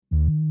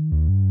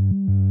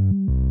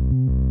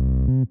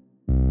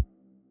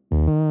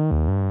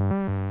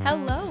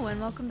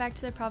back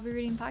to the Probably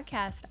Reading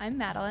Podcast. I'm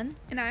Madeline.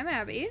 And I'm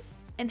Abby.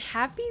 And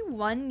happy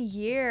 1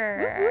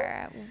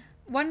 year. Woo-hoo.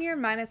 1 year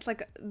minus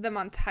like the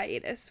month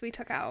hiatus we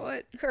took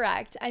out.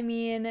 Correct. I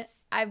mean,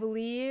 I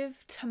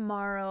believe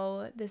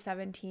tomorrow, the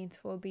 17th,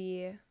 will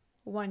be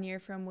 1 year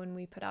from when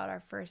we put out our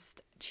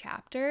first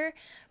chapter.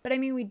 But I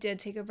mean, we did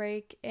take a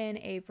break in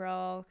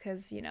April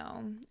because, you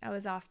know, I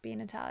was off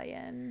being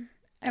Italian.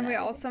 And we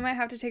also might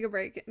have to take a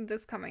break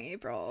this coming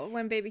April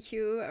when baby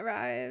Q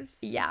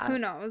arrives. Yeah. Who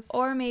knows?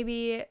 Or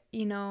maybe,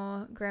 you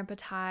know, Grandpa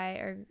Ty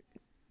or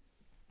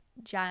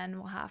Jen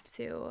will have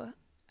to.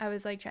 I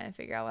was like trying to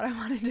figure out what I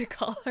wanted to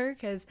call her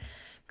because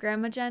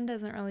Grandma Jen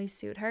doesn't really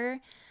suit her.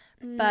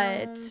 No.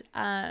 But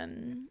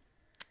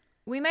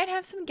we might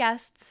have some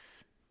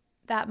guests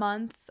that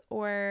month,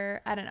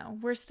 or I don't know.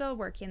 We're still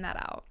working that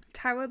out.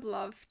 Ty would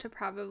love to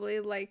probably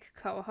like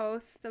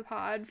co-host the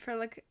pod for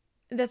like.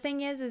 The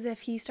thing is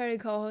if he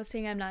started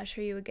co-hosting, I'm not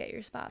sure you would get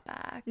your spot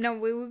back. No,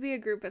 we would be a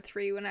group of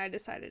 3 when I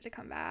decided to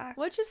come back.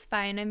 Which is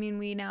fine. I mean,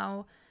 we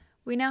now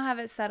have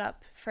it set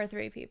up for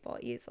 3 people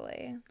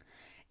easily.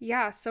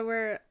 Yeah, so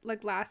we're,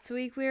 like, last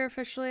week we were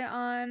officially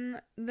on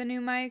the new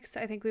mics.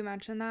 I think we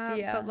mentioned that.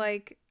 Yeah. But,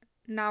 like,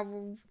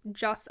 now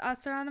just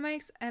us are on the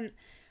mics. And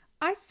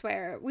I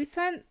swear, we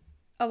spent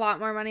a lot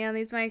more money on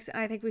these mics,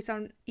 and I think we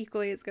sound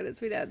equally as good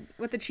as we did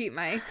with the cheap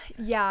mics.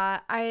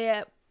 Yeah,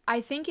 I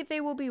think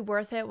they will be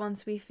worth it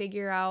once we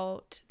figure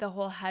out the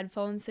whole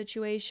headphone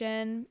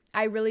situation.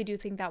 I really do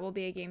think that will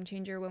be a game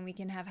changer when we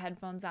can have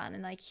headphones on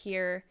and, like,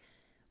 hear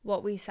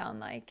what we sound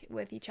like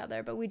with each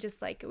other, but we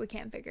just like we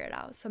can't figure it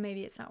out, so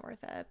maybe it's not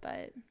worth it.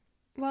 But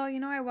well, you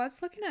know, I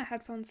was looking at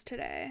headphones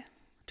today.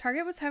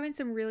 Target was having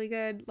some really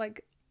good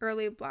like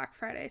early Black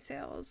Friday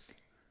sales.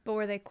 But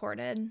were they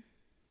corded?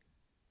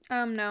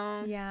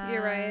 No. Yeah,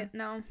 you're right.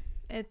 No,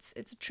 it's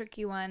a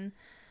tricky one.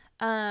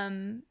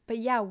 But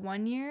yeah,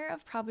 1 year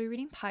of Probably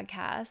Reading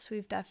podcast.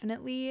 We've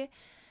definitely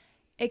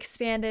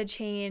expanded,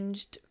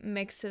 changed,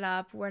 mixed it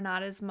up. We're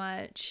not as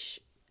much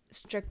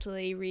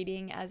strictly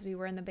reading as we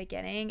were in the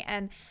beginning,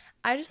 and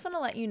I just want to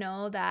let you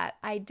know that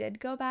I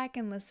did go back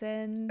and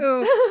listen.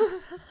 Ooh.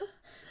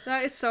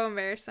 That is so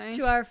embarrassing.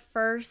 To our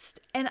first,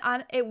 and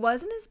it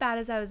wasn't as bad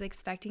as I was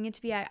expecting it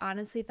to be. I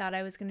honestly thought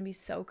I was going to be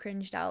so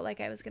cringed out,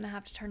 like I was going to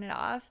have to turn it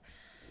off,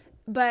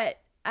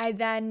 but I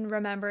then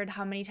remembered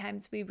how many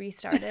times we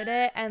restarted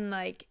it, and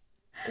like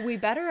we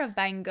better have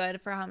been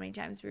good for how many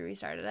times we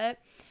restarted it.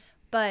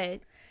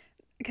 But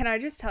can I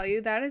just tell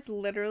you, that is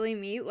literally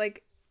me,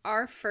 like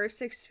our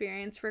first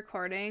experience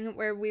recording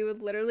where we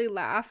would literally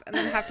laugh and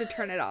then have to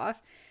turn it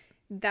off.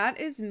 That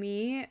is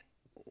me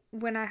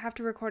when I have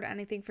to record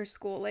anything for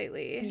school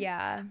lately.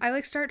 Yeah. I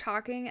like start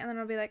talking and then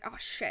I'll be like, oh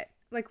shit,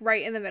 like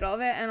right in the middle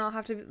of it, and I'll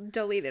have to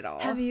delete it all.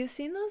 Have you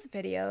seen those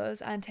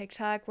videos on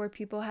TikTok where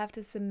people have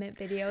to submit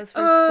videos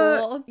for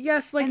school?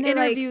 Yes, like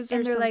interviews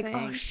like, or something. And they're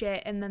like, oh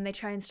shit, and then they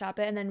try and stop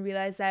it and then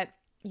realize that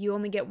you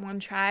only get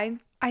one try.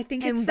 I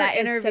think it's for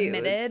interviews.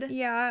 Submitted.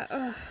 Yeah.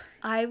 Ugh.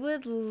 I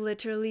would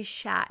literally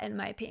shat in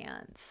my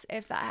pants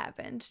if that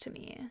happened to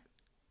me.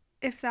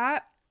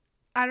 I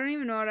don't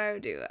even know what I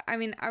would do. I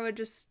mean, I would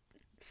just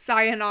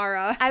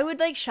sayonara. I would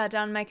like shut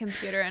down my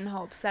computer in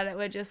hopes that it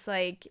would just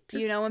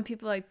you know, when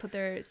people like put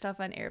their stuff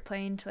on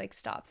airplane to like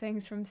stop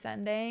things from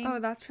sending. Oh,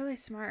 that's really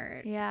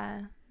smart.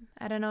 Yeah.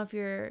 I don't know if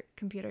your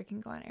computer can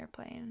go on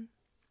airplane.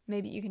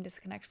 Maybe you can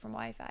disconnect from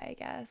Wi-Fi, I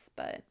guess,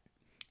 but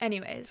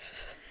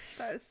anyways.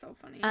 That is so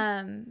funny.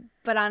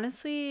 But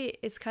honestly,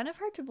 it's kind of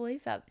hard to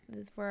believe that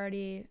we're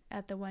already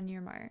at the 1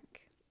 year mark.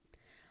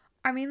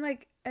 I mean,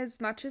 like, as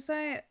much as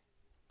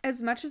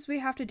we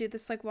have to do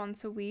this like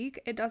once a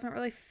week, it doesn't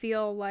really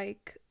feel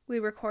like we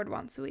record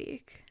once a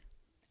week.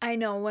 I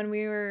know,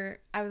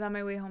 I was on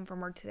my way home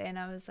from work today and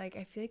I was like,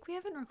 I feel like we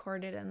haven't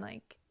recorded in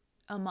like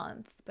a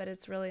month, but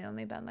it's really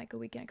only been like a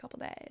week and a couple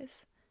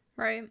days.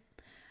 Right.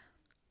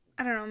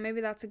 I don't know,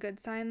 maybe that's a good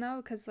sign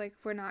though, because like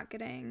we're not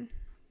getting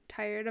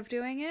tired of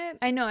doing it.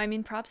 I know. I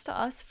mean, props to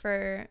us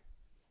for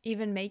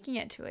even making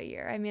it to a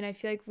year. I mean, I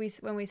feel like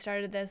when we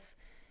started this,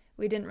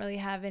 we didn't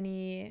have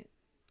any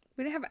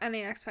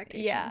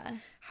expectations. Yeah.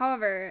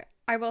 However,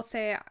 I will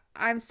say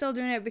I'm still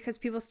doing it because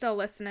people still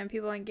listen and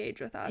people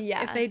engage with us.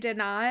 Yeah. If they did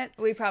not,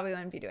 we probably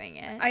wouldn't be doing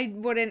it. I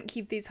wouldn't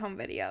keep these home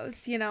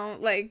videos, you know,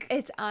 like.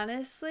 It's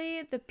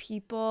honestly the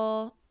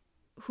people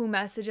who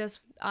message us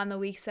on the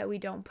weeks that we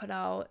don't put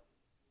out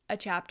a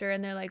chapter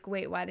and they're like,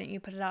 wait, why didn't you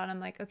put it out? And I'm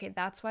like, okay,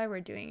 that's why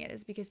we're doing it,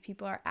 is because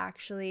people are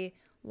actually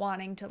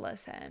wanting to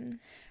listen.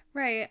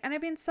 Right. And I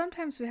mean,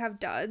 sometimes we have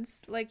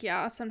duds. Like,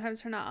 yeah,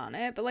 sometimes we're not on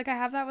it. But, like, I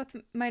have that with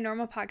my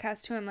normal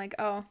podcast, too. I'm like,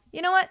 oh.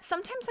 You know what?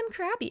 Sometimes I'm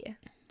crabby.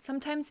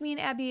 Sometimes me and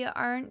Abby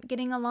aren't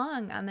getting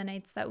along on the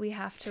nights that we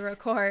have to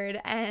record.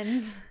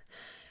 And,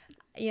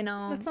 you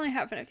know. That's only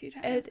happened a few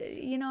times.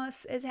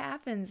 It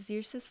happens.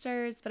 You're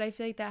sisters. But I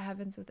feel like that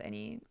happens with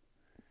any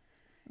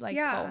like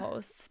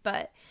co-hosts,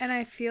 but and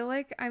I feel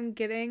like I'm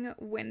getting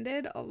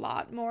winded a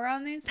lot more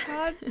on these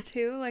pods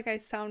too. Like I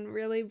sound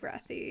really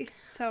breathy.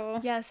 So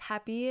yes,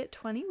 happy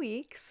 20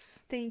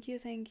 weeks. Thank you.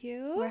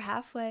 We're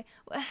halfway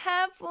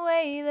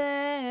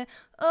there.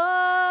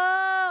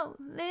 Oh,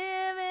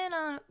 living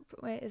on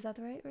wait, is that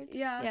the right words?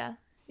 Yeah.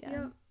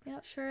 Yep.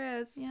 Sure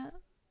is. Yeah.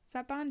 Is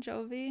that Bon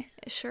Jovi?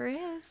 It sure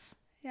is.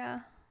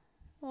 Yeah.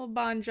 Well,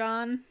 Bon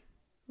John.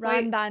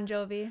 Bon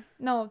Jovi.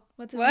 No,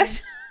 what's his name?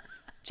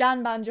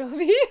 John Bon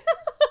Jovi.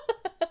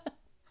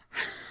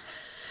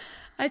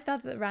 I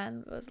thought that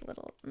Ron was a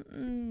little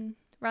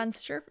Ron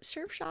surf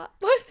shop.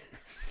 What?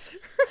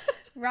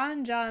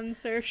 Ron John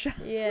surf shop.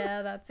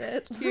 Yeah, that's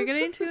it. You're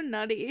getting too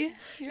nutty.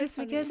 It's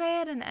because I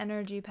had an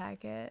energy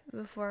packet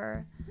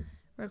before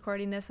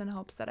recording this in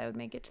hopes that I would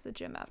make it to the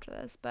gym after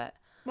this, but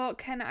well,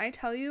 can I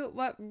tell you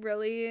what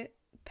really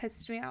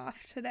pissed me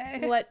off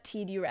today? What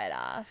teed you right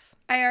off?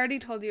 I already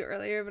told you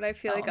earlier, but I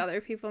feel like other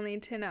people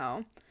need to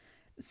know.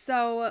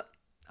 So,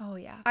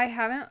 I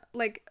haven't,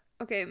 like,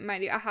 okay,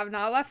 mind you, I have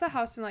not left the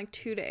house in like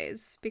 2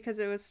 days because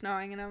it was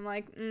snowing, and I'm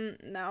like,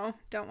 no,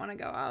 don't want to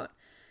go out.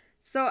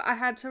 So I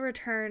had to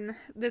return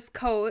this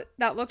coat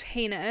that looked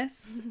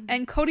heinous,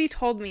 and Cody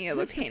told me it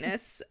looked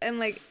heinous, and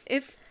like,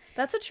 if...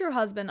 That's a true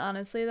husband,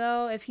 honestly,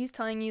 though. If he's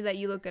telling you that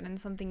you look good in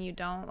something you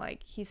don't,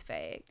 like, he's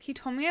fake. He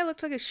told me I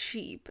looked like a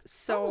sheep,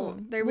 so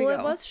there we go. Well,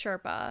 it was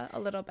Sherpa, a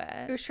little bit.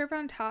 It was Sherpa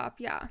on top,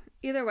 yeah.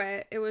 Either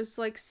way, it was,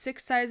 like,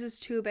 6 sizes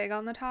too big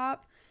on the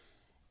top,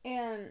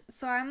 and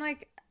so I'm,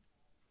 like,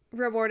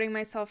 rewarding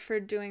myself for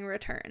doing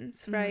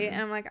returns, right?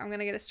 And I'm like, I'm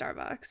gonna get a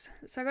Starbucks.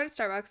 So I go to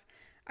Starbucks.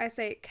 I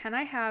say, can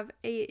I have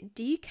a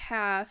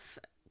decaf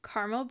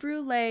caramel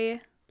brulee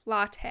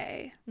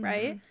latte,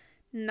 right?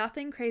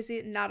 Nothing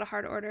crazy, not a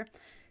hard order.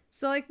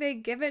 So, like, they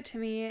give it to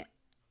me,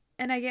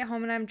 and I get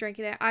home and I'm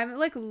drinking it. I'm,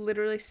 like,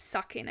 literally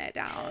sucking it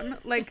down.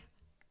 Like,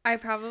 I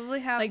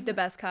probably have... Like, the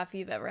best coffee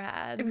you've ever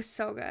had. It was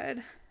so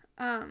good.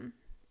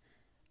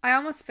 I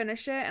almost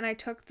finished it, and I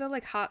took the,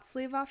 like, hot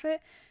sleeve off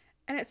it,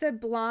 and it said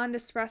blonde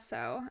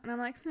espresso. And I'm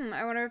like,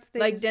 I wonder if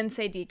they... Like, didn't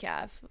say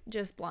decaf,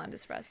 just blonde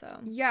espresso.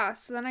 Yeah,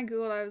 so then I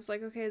Googled, I was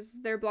like, okay,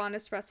 is their blonde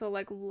espresso,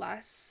 like,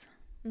 less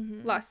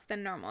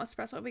than normal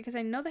espresso, because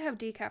I know they have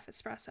decaf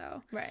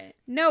espresso. Right.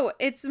 No,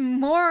 it's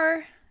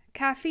more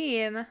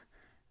caffeine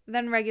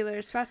than regular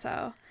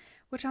espresso,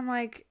 which I'm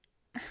like,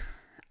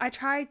 I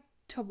try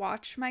to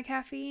watch my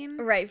caffeine.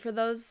 Right. For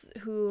those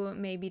who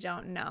maybe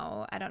don't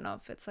know, I don't know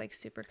if it's like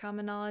super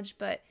common knowledge,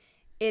 but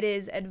it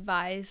is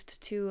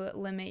advised to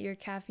limit your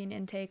caffeine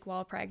intake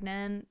while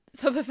pregnant.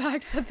 So the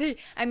fact that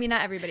I mean,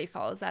 not everybody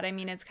follows that. I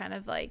mean, it's kind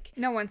of like...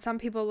 No, when some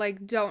people,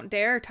 like, don't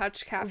dare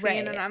touch caffeine,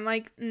 right. And I'm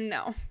like,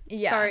 no.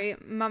 Yeah. Sorry,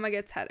 mama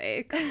gets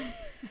headaches.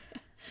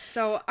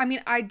 So, I mean,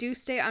 I do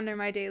stay under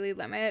my daily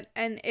limit,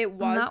 and it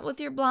was... Not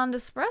with your blonde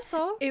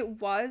espresso. It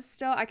was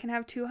still... I can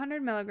have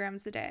 200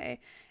 milligrams a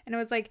day, and it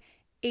was, like,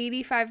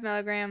 85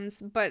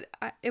 milligrams, but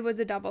it was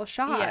a double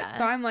shot. Yeah.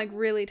 So I'm, like,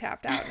 really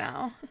tapped out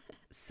now.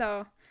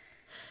 So...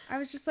 I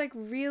was just like,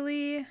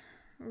 really,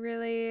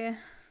 it's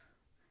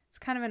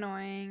kind of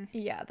annoying.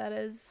 Yeah, that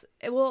is.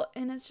 Well,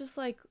 and it's just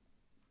like,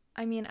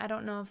 I mean, I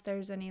don't know if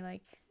there's any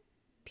like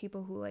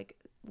people who like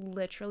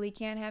literally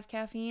can't have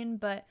caffeine,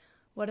 but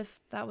what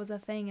if that was a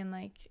thing and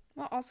like...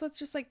 Well, also it's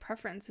just like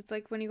preference. It's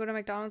like when you go to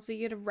McDonald's, you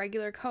get a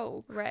regular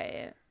Coke.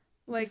 Right.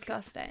 Like,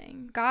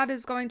 disgusting. God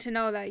is going to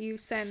know that you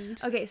send...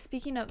 Okay,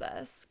 speaking of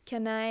this,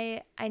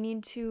 I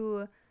need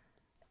to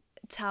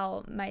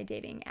tell my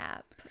dating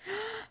app.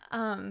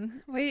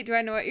 Wait, do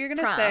I know what you're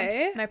gonna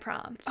say? My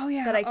prompt. Oh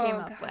yeah, that I came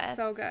up with.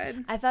 So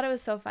good. I thought it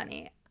was so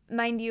funny.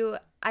 Mind you,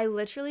 I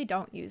literally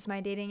don't use my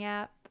dating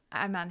app.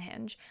 I'm on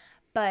Hinge,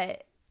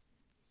 but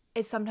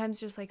it's sometimes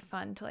just like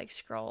fun to like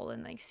scroll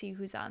and like see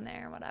who's on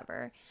there or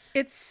whatever.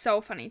 It's so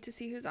funny to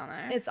see who's on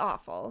there. It's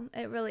awful.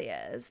 It really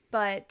is.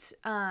 But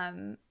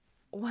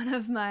one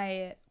of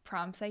my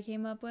prompts I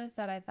came up with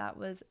that I thought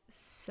was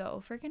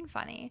so freaking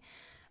funny.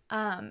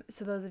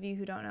 So those of you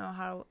who don't know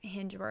how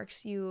Hinge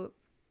works, you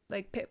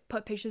like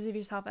put pictures of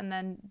yourself, and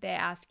then they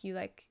ask you,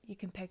 like, you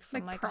can pick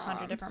from like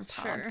 100 different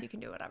prompts. Sure. You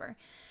can do whatever.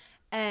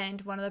 And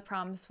one of the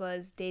prompts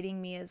was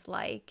dating me is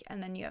like,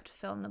 and then you have to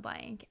fill in the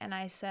blank. And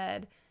I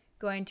said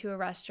going to a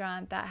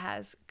restaurant that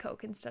has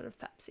Coke instead of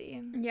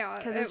Pepsi. Yeah,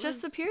 because it's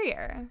just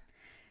superior.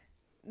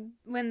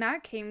 When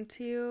that came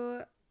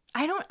to,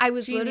 I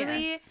was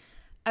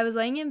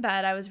laying in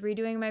bed, I was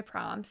redoing my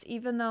prompts,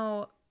 even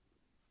though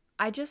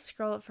I just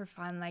scroll it for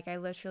fun. Like, I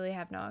literally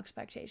have no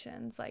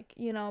expectations, like,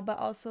 you know, but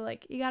also,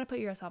 like, you got to put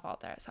yourself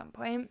out there at some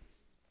point.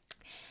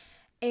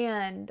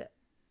 And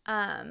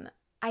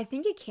I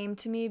think it came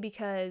to me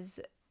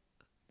because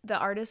the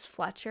artist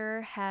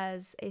Fletcher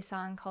has a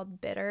song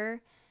called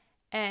Bitter,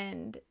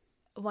 and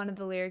one of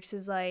the lyrics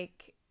is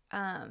like, so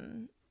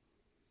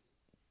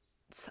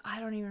I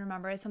don't even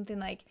remember. It's something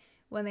like,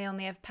 when they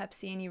only have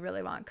Pepsi and you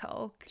really want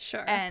Coke.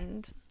 Sure.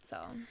 And so.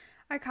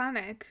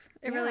 Iconic.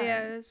 It really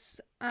is.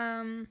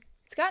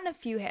 It's gotten a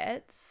few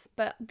hits,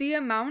 but the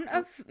amount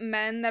of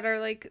men that are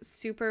like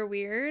super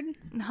weird.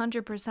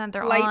 100%.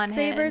 They're all on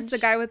Hinge. Lightsabers. The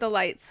guy with the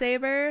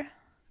lightsaber.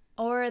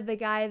 Or the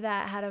guy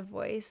that had a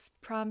voice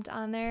prompt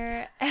on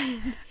there. Are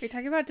you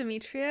talking about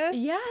Demetrius?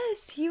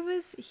 Yes, he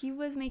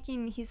was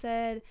making, he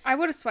said, I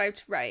would have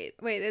swiped right.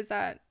 Wait,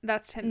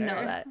 that's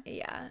Tinder?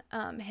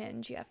 No,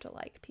 Hinge, you have to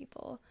like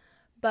people.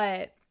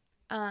 But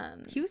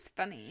he was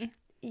funny.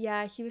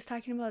 Yeah, he was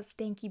talking about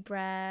stanky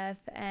breath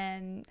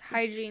and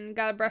hygiene,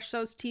 gotta brush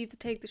those teeth,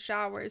 take the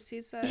showers,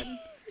 he said.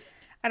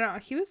 I don't know,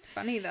 he was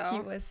funny though. He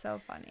was so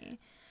funny.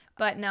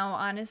 But no,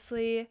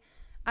 honestly,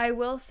 I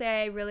will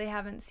say I really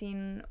haven't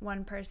seen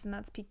one person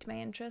that's piqued my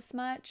interest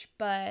much,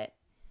 but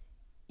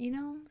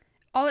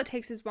all it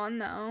takes is one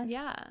though.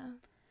 Yeah.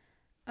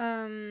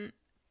 Can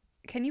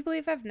you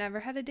believe I've never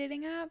had a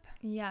dating app?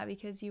 Yeah,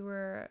 because you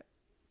were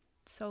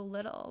so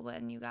little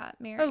when you got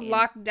married. Oh,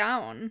 locked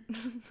down.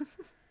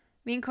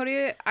 Me and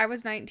Cody, I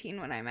was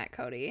 19 when I met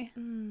Cody.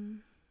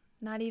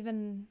 Not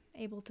even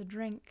able to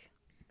drink.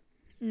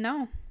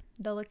 No.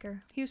 The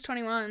liquor. He was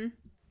 21.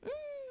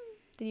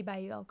 Did he buy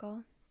you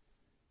alcohol?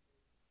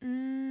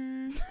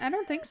 I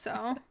don't think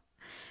so.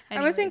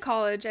 I was in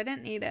college. I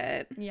didn't need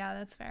it. Yeah,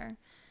 that's fair.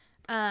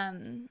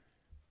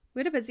 We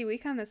had a busy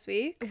weekend this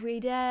week. We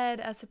did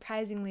a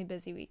surprisingly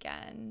busy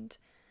weekend.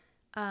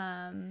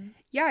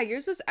 Yeah,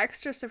 yours was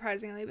extra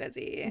surprisingly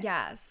busy.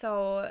 Yeah,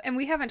 so... And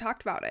we haven't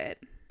talked about it.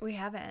 We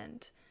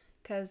haven't,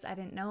 because I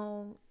didn't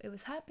know it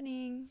was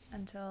happening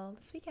until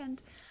this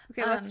weekend.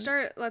 Okay, let's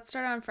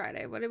start on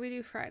Friday. What did we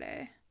do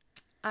Friday?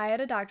 I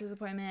had a doctor's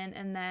appointment,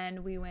 and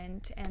then we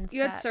went and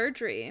You had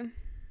surgery.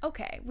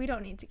 Okay, we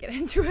don't need to get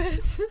into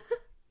it.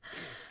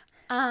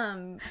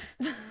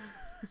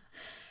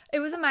 It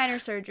was a minor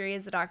surgery,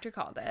 as the doctor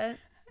called it.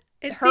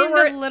 It seemed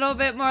a little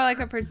bit more like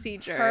a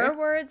procedure. Her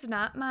words,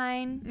 not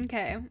mine.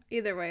 Okay,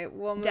 either way,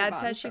 we'll move Dad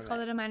on. Dad said she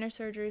called it a minor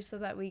surgery so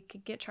that we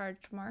could get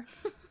charged more.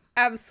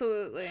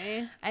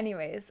 Absolutely.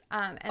 Anyways,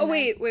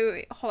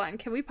 wait. Hold on.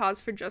 Can we pause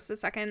for just a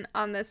second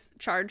on this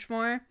charge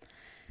more?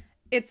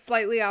 It's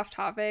slightly off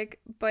topic,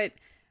 but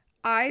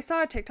I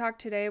saw a TikTok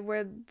today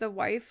where the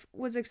wife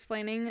was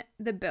explaining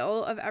the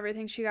bill of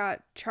everything she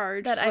got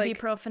charged. That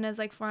ibuprofen is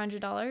like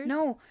 $400?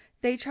 No,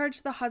 they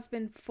charged the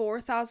husband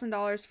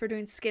 $4,000 for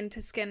doing skin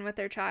to skin with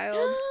their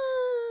child.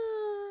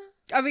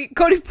 I mean,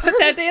 Cody, put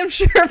that damn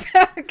shirt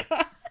back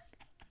on.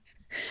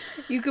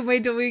 You can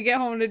wait till we get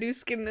home to do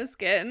skin to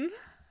skin.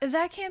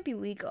 That can't be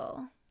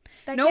legal.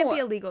 That can't be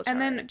a legal charge.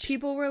 And then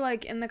people were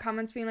like in the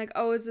comments being like,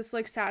 "Oh, is this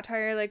like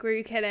satire? Like, were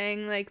you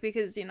kidding?" Like,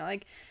 because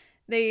like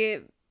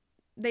they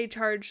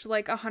charged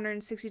like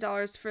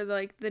 $160 for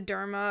like the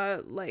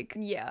derma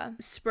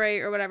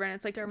spray or whatever, and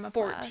it's like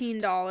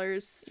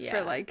 $14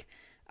 for like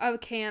a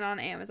can on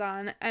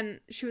Amazon. And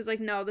she was like,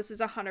 "No, this is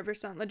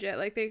 100% legit.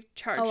 Like, they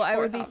charged $4,000. I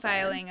would be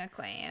filing a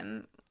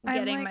claim,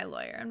 getting my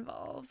lawyer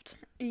involved."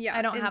 Yeah,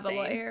 I don't have a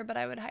lawyer, but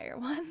I would hire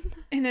one.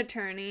 An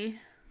attorney.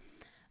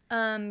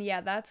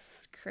 Yeah,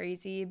 that's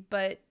crazy.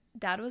 But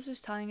Dad was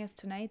just telling us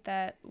tonight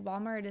that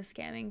Walmart is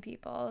scamming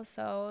people.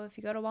 So if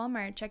you go to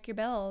Walmart, check your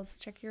bills,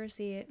 check your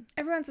receipt.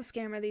 Everyone's a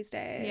scammer these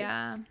days.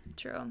 Yeah,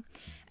 true.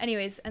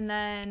 Anyways, and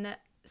then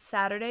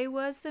Saturday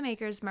was the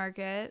Makers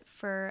Market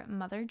for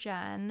Mother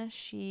Jen.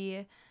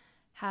 She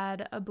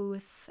had a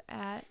booth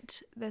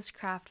at this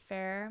craft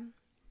fair.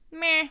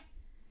 Meh.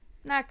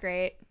 Not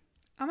great.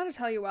 I'm going to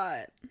tell you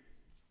what.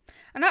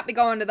 I'm not be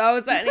going to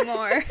those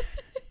anymore.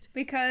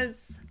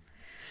 Because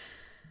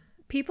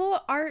people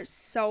are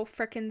so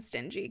freaking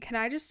stingy. Can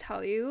I just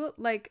tell you?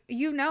 Like,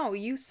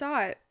 you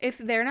saw it. If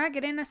they're not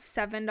getting a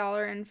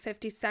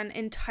 $7.50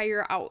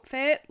 entire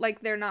outfit,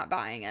 like, they're not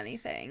buying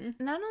anything.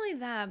 Not only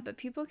that, but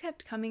people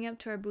kept coming up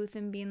to our booth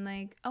and being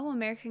like, "Oh,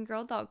 American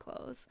Girl doll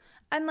clothes."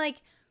 I'm like,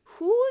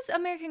 whose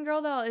American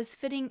Girl doll is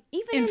fitting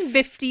even in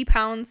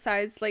 50-pound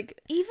size, like,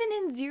 even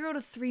in 0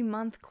 to 3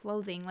 month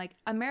clothing? Like,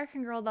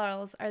 American Girl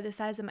dolls are the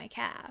size of my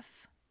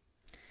calf.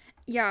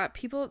 Yeah,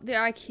 the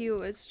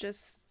IQ is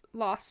just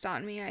lost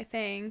on me, I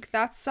think.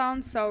 That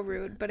sounds so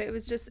rude, but it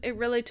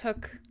really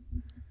took.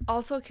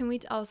 Also, can we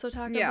also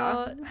talk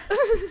about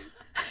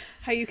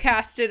how you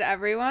casted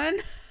everyone?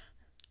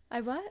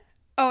 I what?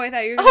 Oh, I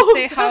thought you were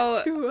going to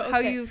say how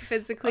you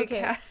physically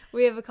cast.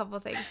 We have a couple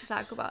things to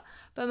talk about.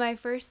 But my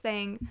first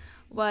thing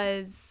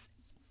was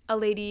a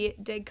lady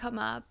did come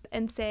up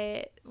and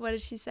say, what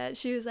did she say?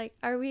 She was like,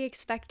 "Are we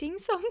expecting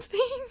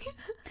something?"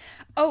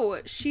 Oh,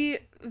 she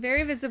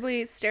very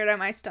visibly stared at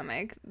my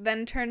stomach,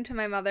 then turned to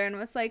my mother and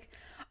was like,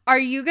 "Are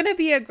you going to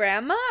be a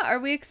grandma? Are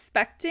we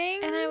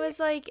expecting?" And I was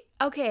like,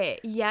 okay,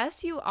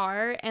 yes, you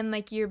are. And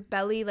like your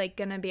belly, like,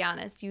 gonna be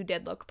honest, you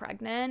did look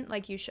pregnant.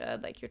 Like, you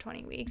should, like, you're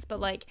 20 weeks. But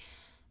like,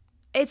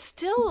 it's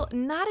still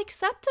not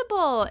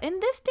acceptable in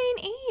this day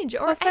and age,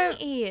 or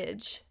any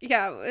age.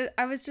 Yeah,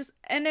 I was just,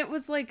 and it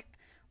was like,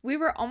 we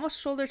were almost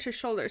shoulder to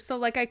shoulder. So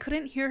like, I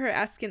couldn't hear her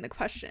asking the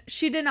question.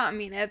 She did not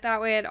mean it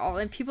that way at all.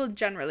 And people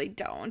generally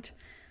don't.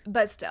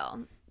 But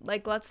still,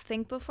 like, let's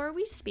think before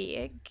we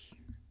speak.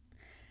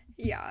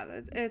 Yeah,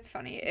 it's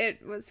funny.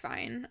 It was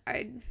fine.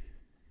 I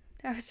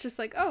was just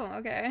like, oh,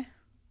 okay.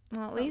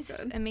 Well, at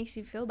least it makes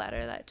you feel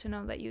better to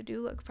know that you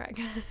do look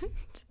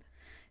pregnant.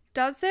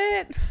 Does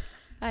it?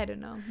 I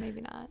don't know.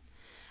 Maybe not.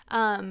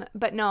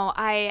 But no,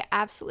 I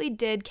absolutely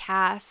did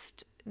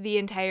cast the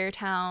entire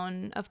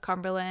town of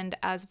Cumberland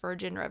as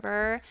Virgin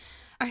River.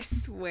 I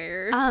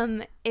swear.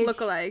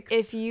 Lookalikes.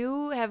 If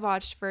you have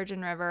watched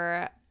Virgin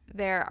River,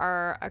 there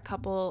are a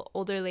couple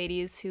older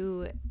ladies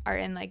who are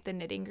in like the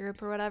knitting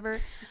group or whatever.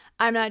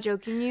 I'm not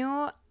joking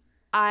you.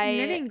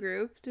 Knitting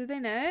group? Do they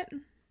knit?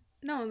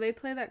 No, they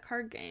play that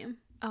card game.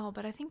 Oh,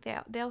 but I think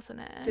they also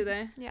knit. Do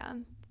they? Yeah.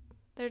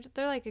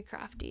 They're like a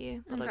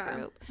crafty little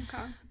group.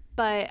 Okay.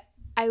 But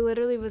I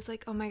literally was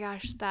like, oh my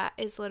gosh, that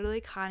is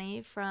literally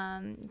Connie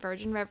from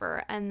Virgin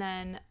River. And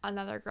then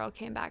another girl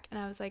came back and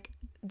I was like,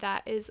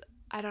 that is,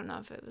 I don't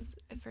know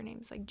if her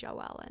name's like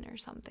Joellen or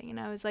something. And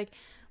I was like,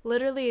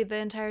 literally the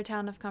entire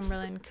town of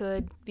Cumberland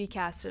could be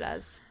casted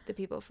as the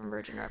people from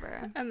Virgin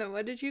River. And then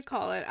what did you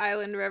call it?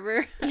 Island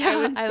River? Yeah,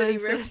 Island City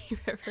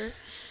River.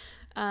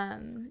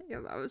 Yeah,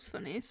 that was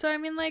funny. So, I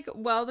mean, like,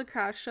 while the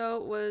crash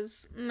show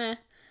was meh,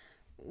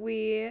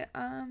 we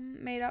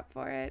made up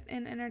for it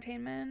in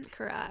entertainment.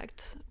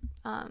 Correct.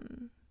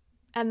 And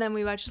then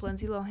we watched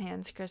Lindsay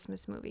Lohan's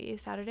Christmas movie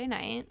Saturday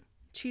night.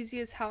 Cheesy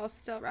as hell,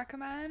 still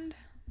recommend.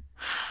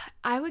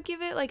 I would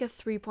give it like a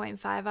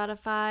 3.5 out of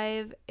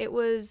 5. It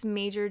was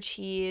major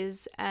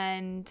cheese,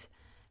 and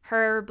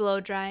her blow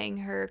drying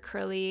her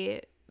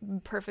curly,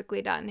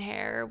 perfectly done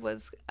hair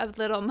was a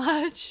little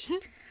much.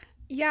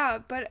 Yeah,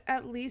 but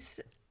at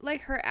least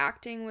like her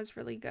acting was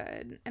really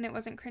good and it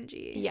wasn't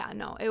cringy. Yeah,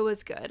 no, it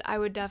was good. I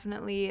would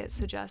definitely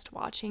suggest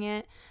watching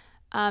it.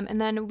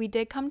 And then we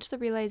did come to the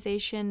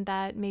realization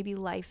that maybe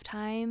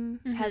Lifetime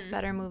has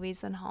better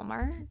movies than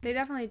Hallmark. They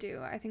definitely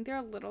do. I think they're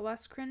a little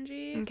less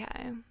cringy.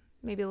 Okay.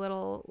 Maybe a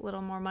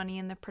little more money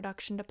in the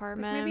production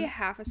department. Like maybe a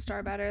half a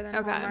star better than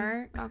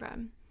Hallmark. Okay.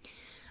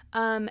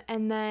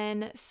 And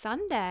then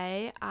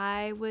Sunday,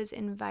 I was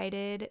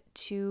invited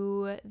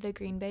to the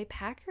Green Bay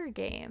Packer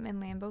game in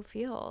Lambeau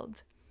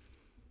Field.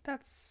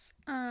 That's,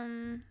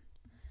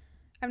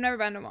 I've never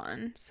been to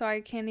one, so I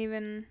can't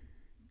even...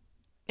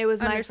 It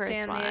was my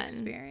first one. The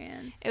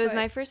experience. It was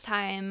my first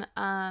time.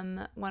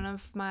 One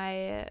of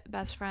my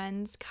best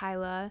friends,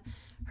 Kyla,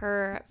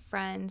 her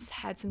friends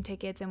had some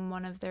tickets and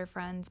one of their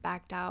friends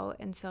backed out,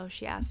 and so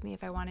she asked me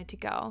if I wanted to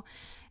go.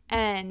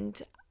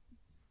 And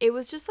it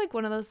was just like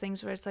one of those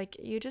things where it's like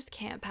you just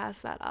can't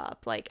pass that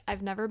up. Like,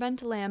 I've never been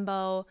to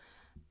Lambeau.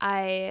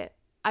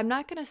 I'm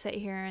not going to sit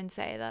here and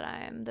say that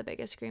I'm the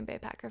biggest Green Bay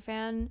Packer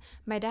fan.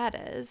 My dad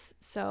is.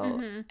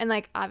 So, and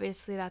like,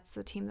 obviously that's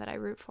the team that I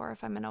root for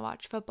if I'm going to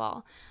watch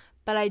football.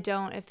 But I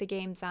don't, if the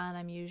game's on,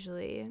 I'm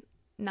usually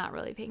not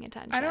really paying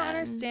attention. I don't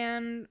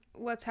understand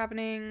what's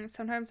happening.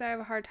 Sometimes I have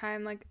a hard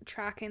time like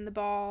tracking the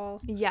ball.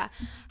 Yeah.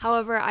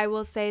 However, I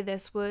will say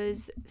this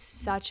was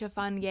such a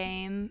fun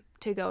game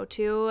to go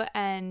to.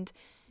 And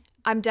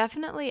I'm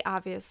definitely,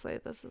 obviously,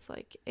 this is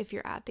like, if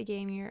you're at the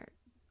game, you're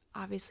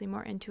obviously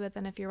more into it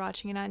than if you're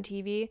watching it on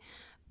TV,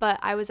 but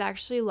I was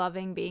actually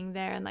loving being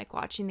there and like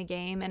watching the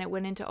game, and it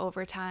went into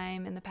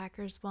overtime and the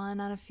Packers won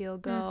on a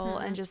field goal,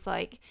 and just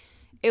like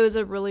it was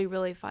a really,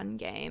 really fun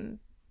game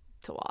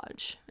to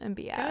watch and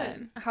be at.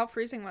 Good. How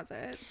freezing was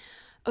it?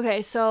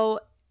 Okay,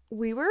 so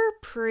we were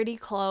pretty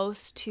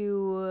close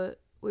to,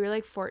 we were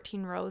like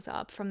 14 rows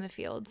up from the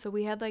field, so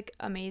we had like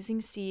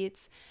amazing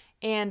seats,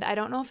 and I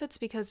don't know if it's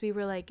because we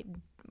were like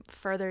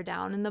further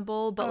down in the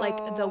bowl, but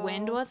like the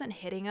wind wasn't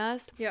hitting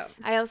us. Yeah.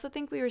 I also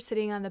think we were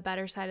sitting on the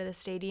better side of the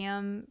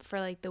stadium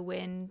for like the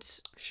wind.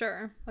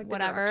 Sure. Like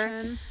whatever. The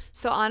direction.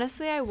 So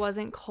honestly, I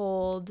wasn't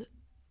cold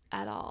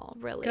at all,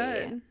 really.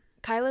 Good.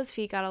 Kyla's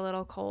feet got a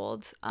little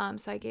cold,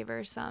 so I gave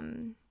her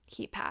some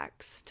heat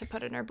packs to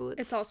put in her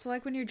boots. It's also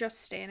like when you're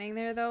just standing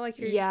there though, like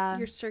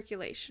your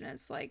circulation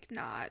is like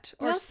not,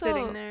 or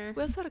sitting there.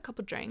 We also had a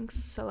couple drinks,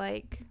 so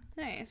like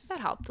nice.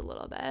 That helped a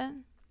little bit.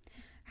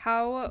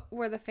 How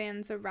were the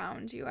fans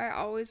around you? I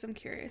always am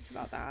curious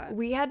about that.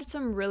 We had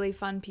some really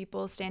fun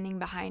people standing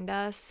behind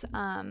us.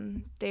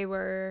 They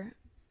were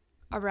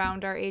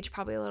around our age,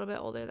 probably a little bit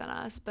older than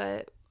us,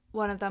 but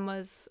one of them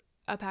was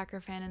a Packer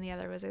fan and the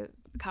other was a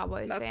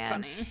Cowboys fan. That's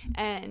funny.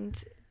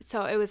 And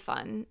so it was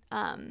fun.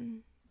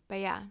 But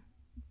yeah,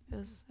 it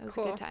was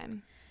cool. A good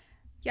time.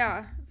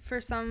 Yeah, for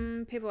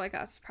some people like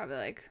us, probably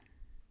like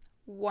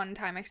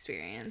one-time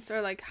experience,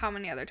 or like how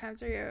many other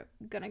times are you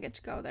gonna get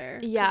to go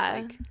there?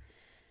 Yeah. Like,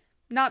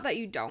 not that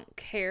you don't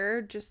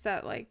care, just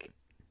that, like,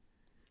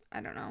 I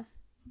don't know.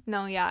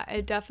 No, yeah,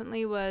 it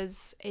definitely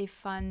was a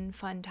fun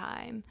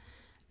time.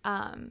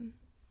 Yeah,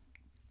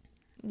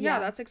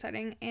 that's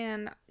exciting,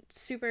 and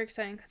super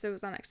exciting because it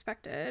was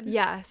unexpected.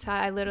 Yeah, so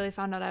I literally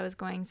found out I was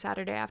going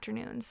Saturday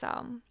afternoon,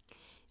 so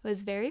it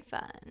was very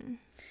fun.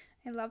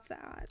 I love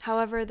that.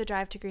 However, the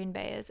drive to Green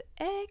Bay is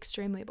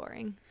extremely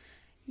boring.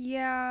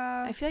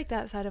 Yeah. I feel like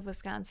that side of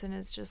Wisconsin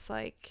is just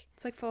like...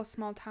 It's like full of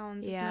small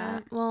towns, yeah.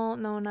 Isn't it? Well,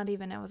 no, not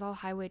even. It was all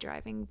highway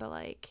driving, but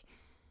like,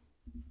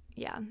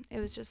 yeah, it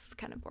was just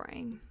kind of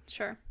boring.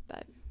 Sure.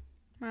 But...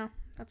 well,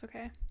 that's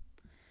okay.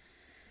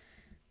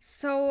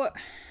 So,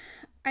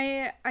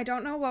 I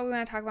don't know what we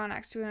want to talk about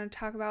next. Do we want to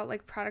talk about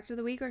like product of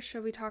the week, or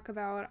should we talk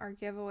about our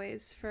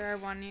giveaways for our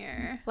 1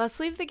 year? Let's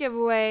leave the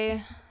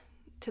giveaway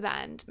to the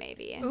end,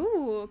 maybe.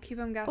 Ooh, keep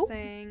them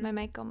guessing. My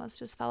mic almost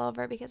just fell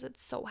over because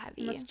it's so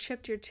heavy. Almost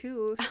chipped your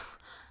tooth.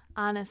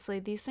 Honestly,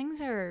 these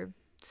things are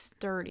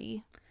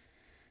sturdy.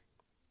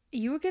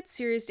 You would get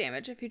serious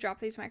damage if you drop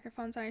these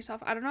microphones on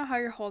yourself. I don't know how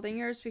you're holding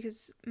yours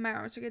because my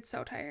arms would get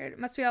so tired. It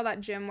must be all that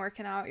gym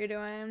working out you're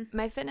doing.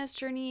 My fitness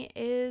journey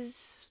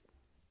is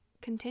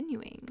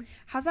continuing.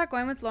 How's that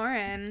going with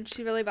Lauren?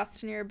 She really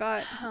busting your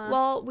butt, huh?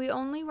 Well, we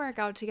only work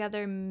out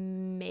together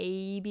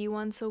maybe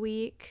once a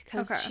week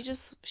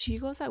because she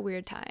goes at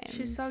weird times.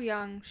 She's so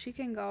young. She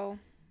can go.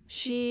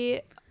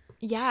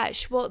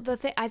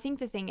 I think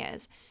the thing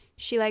is,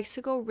 she likes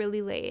to go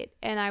really late,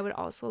 and I would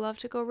also love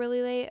to go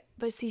really late,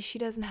 but see, she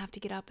doesn't have to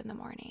get up in the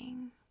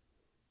morning.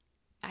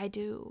 I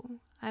do.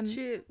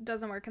 She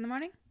doesn't work in the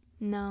morning?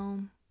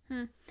 No.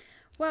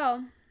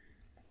 Well,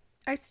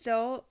 I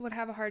still would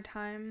have a hard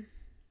time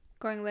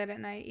going late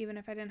at night, even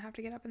if I didn't have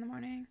to get up in the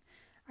morning.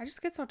 I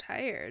just get so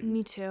tired.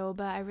 Me too,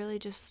 but I've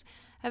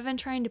been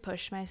trying to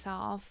push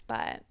myself,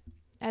 but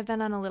I've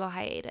been on a little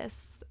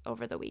hiatus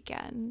over the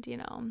weekend, you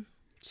know.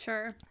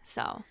 Sure.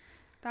 So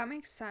that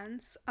makes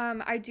sense.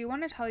 I do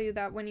want to tell you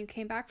that when you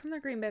came back from the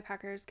Green Bay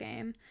Packers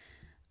game,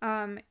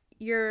 one of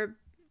your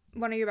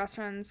best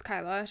friends,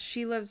 Kyla,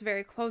 she lives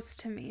very close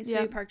to me,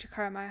 so you parked your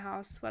car at my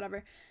house,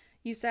 whatever.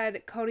 You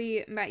said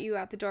Cody met you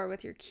at the door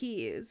with your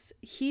keys.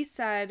 He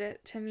said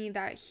to me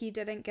that he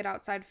didn't get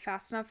outside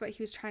fast enough, but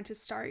he was trying to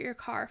start your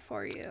car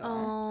for you.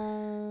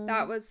 Oh.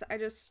 That was,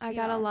 I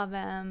gotta love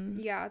him.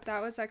 Yeah,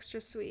 that was extra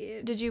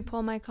sweet. Did you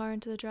pull my car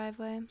into the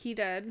driveway? He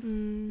did.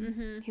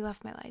 Mm-hmm. He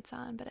left my lights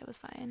on, but it was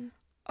fine.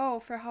 Oh,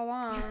 for how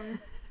long?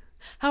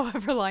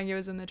 However long it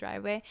was in the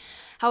driveway.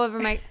 However,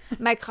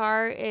 my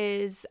car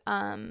is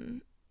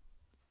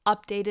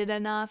updated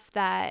enough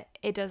that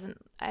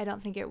I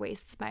don't think it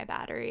wastes my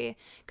battery,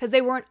 because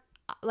they weren't,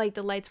 like,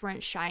 the lights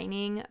weren't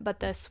shining, but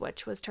the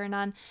switch was turned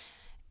on.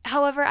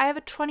 However, I have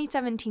a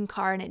 2017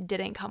 car and it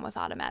didn't come with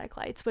automatic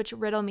lights, which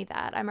riddle me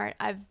that.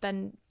 I've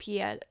been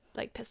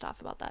pissed off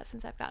about that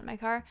since I've gotten my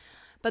car,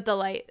 but the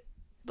light,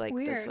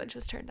 Weird. The switch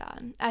was turned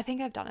on. I think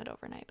I've done it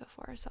overnight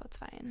before, so it's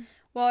fine.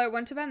 Well, it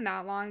wouldn't have been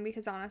that long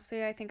because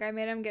honestly, I think I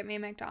made him get me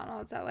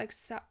McDonald's at it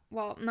was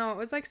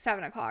like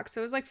 7 o'clock, so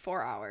it was like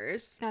 4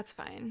 hours. That's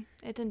fine.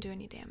 It didn't do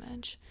any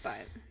damage.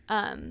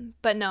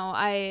 But no,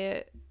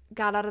 I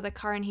got out of the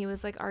car and he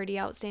was like already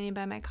out standing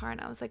by my car,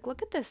 and I was like,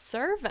 look at this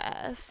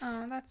service.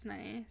 Oh, that's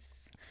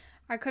nice.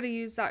 I could have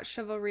used that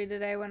chivalry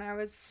today when I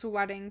was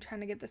sweating trying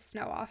to get the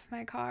snow off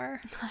my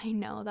car. I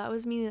know. That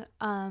was me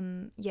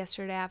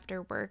yesterday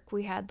after work.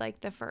 We had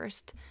like the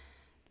first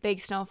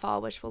big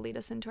snowfall, which will lead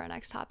us into our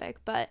next topic.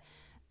 But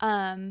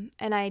and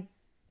I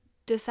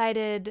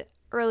decided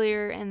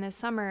earlier in the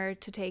summer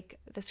to take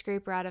the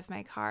scraper out of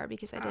my car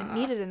because I didn't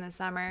need it in the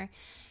summer.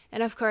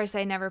 And of course,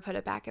 I never put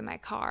it back in my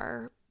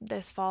car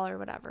this fall or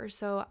whatever.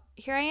 So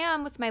here I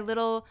am with my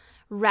little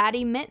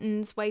ratty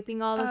mittens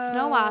wiping all the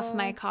snow off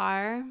my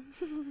car.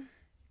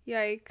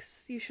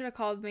 Yikes. You should have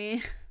called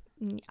me.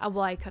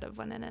 Well, I could have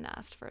went in and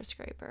asked for a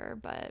scraper,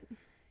 but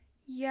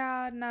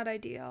yeah, not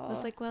ideal. It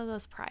was like one of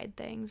those pride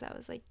things. I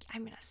was like,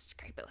 I'm going to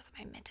scrape it with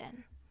my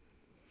mitten.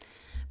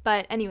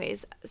 But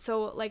anyways,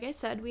 so like I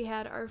said, we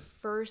had our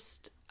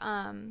first,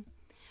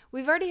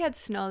 we've already had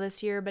snow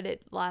this year, but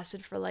it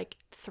lasted for like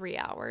 3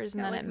 hours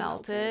and then it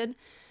melted.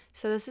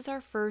 So this is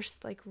our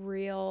first like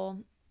real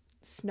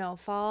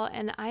snowfall,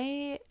 and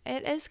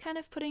it is kind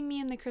of putting me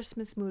in the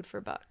Christmas mood for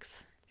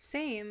books.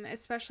 Same,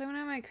 especially when I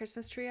have my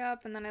Christmas tree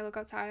up and then I look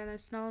outside and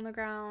there's snow on the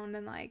ground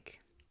and like,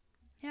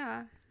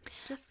 yeah,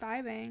 just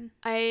vibing.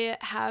 I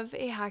have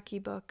a hockey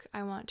book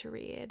I want to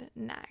read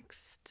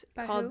next.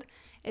 By who?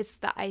 It's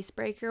the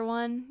Icebreaker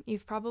one.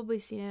 You've probably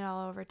seen it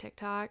all over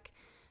TikTok.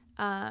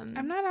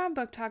 I'm not on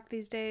Book Talk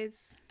these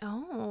days.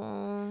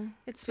 Oh.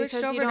 It's switched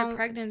over to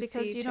pregnancy. It's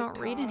because you TikTok.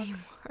 don't read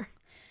anymore.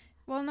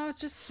 Well, no,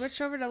 it's just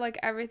switched over to like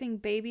everything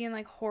baby and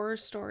like horror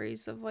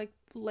stories of like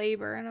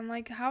labor. And I'm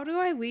like, how do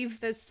I leave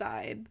this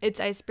side? It's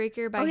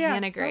Icebreaker by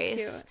Hannah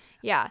Grace. So cute.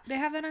 Yeah. They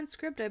have that on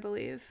Scribd, I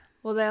believe.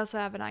 Well, they also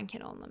have it on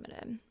Kindle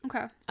Unlimited.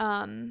 Okay.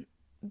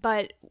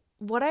 But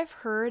what I've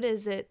heard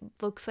is it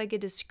looks like a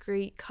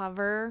discreet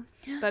cover,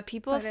 but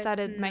people have said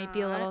it might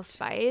be a little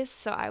spice,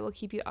 so I will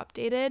keep you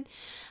updated.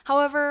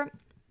 However,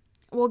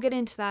 we'll get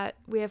into that.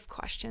 We have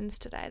questions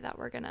today that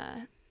we're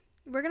gonna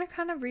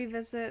kind of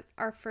revisit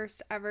our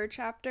first ever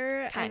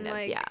chapter.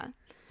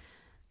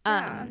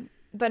 Yeah.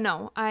 But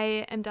no,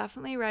 I am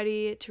definitely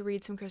ready to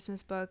read some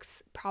Christmas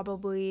books,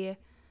 probably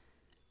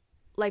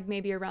like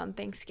maybe around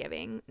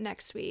Thanksgiving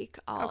next week.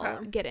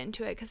 I'll get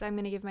into it because I'm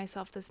going to give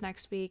myself this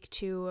next week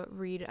to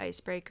read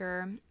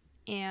Icebreaker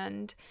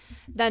and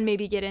then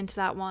maybe get into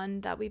that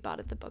one that we bought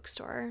at the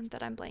bookstore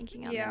that I'm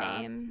blanking on the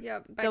name.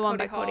 Yep. The one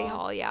by Cody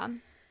Hall, yeah.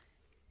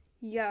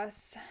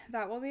 Yes,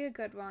 that will be a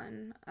good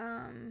one.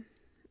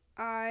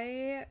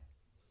 I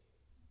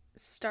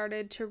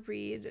started to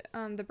read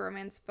the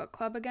Bromance Book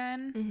Club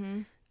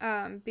again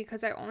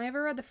because I only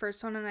ever read the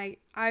first one and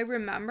I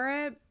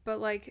remember it,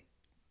 but like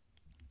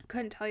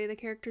couldn't tell you the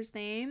characters'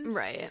 names.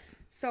 Right.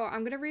 So I'm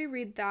going to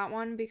reread that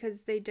one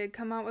because they did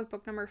come out with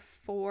book number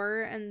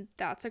 4, and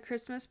that's a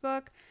Christmas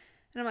book.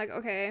 And I'm like,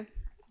 okay.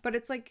 But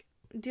it's like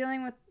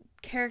dealing with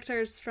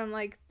characters from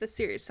like the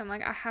series. So I'm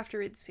like, I have to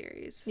read the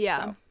series.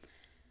 Yeah. So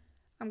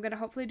I'm going to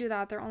hopefully do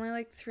that. They're only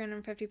like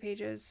 350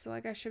 pages. So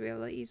like I should be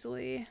able to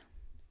easily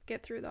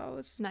get through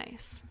those.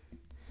 Nice.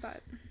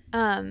 But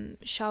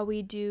shall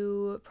we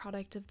do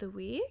product of the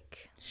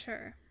week?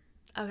 Sure.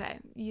 Okay,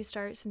 you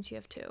start since you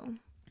have 2.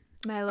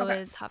 Milo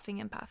is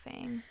huffing and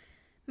puffing.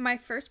 My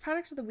first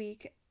product of the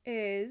week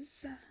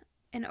is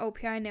an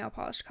OPI nail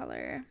polish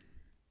color.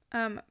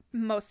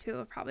 Most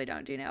people probably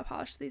don't do nail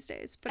polish these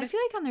days, but I feel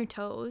like on their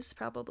toes,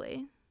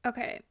 probably.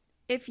 Okay,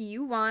 if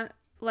you want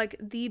like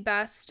the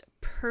best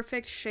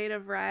perfect shade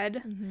of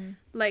red,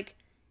 like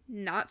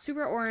not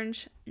super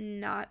orange,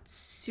 not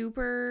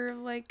super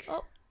like...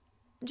 Oh,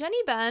 Jenny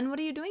Ben, what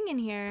are you doing in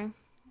here?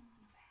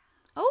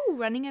 Oh,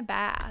 running a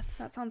bath.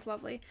 That sounds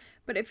lovely.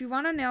 But if you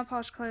want a nail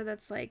polish color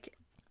that's like,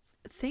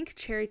 think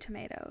cherry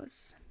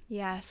tomatoes.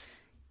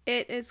 Yes.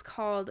 It is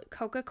called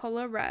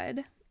Coca-Cola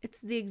Red.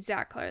 It's the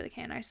exact color of the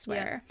can, I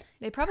swear. Yeah.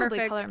 They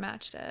probably color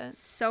matched it.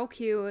 So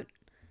cute.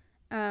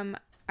 I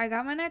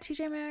got mine at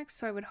TJ Maxx,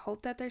 so I would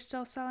hope that they're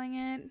still selling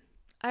it.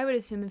 I would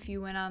assume if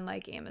you went on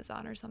like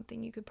Amazon or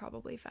something, you could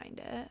probably find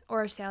it.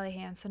 Or Sally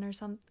Hansen or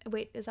something.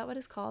 Wait, is that what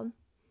it's called?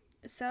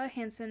 Sally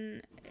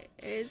Hansen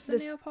is a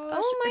nail polish.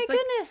 Oh my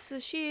goodness.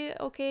 Is she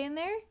okay in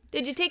there?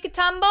 Did you take a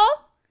tumble?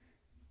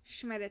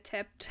 She might have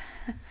tipped.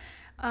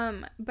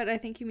 But I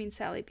think you mean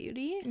Sally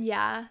Beauty.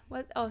 Yeah.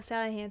 What? Oh,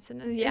 Sally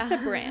Hansen. Yeah. It's a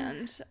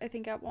brand, I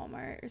think, at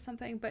Walmart or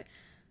something. But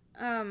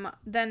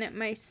then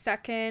my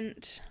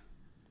second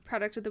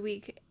product of the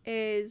week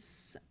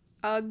is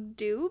UGG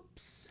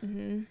dupes.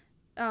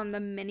 The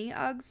mini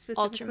UGGs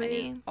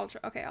specifically.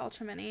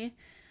 Ultra mini.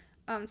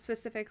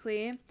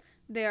 Specifically,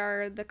 they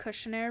are the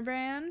Cushionaire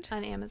brand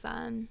on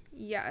Amazon.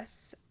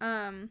 Yes.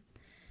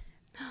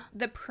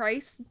 The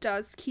price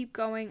does keep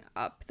going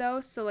up though,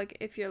 so like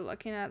if you're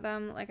looking at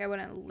them, like I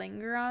wouldn't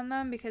linger on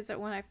them because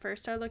when I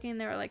first started looking,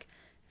 they were like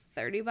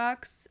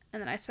 $30, and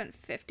then I spent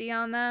 $50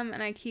 on them,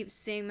 and I keep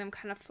seeing them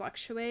kind of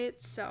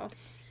fluctuate. So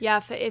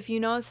yeah, if you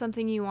know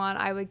something you want,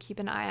 I would keep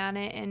an eye on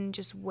it and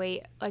just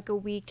wait like a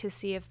week to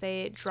see if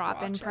they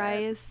drop in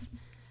price.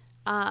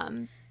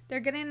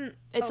 They're getting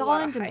it's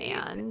all in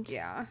demand.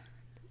 Yeah,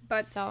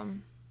 but so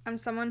I'm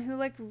someone who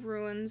like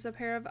ruins a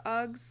pair of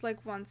Uggs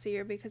like once a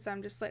year because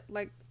I'm just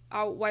like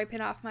out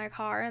wiping off my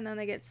car and then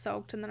they get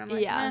soaked and then I'm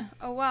like,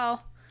 oh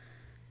well.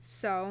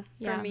 So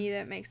for me,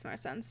 that makes more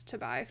sense to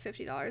buy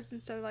 $50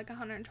 instead of like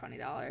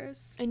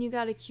 $120. And you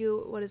got a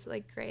cute, what is it,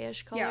 like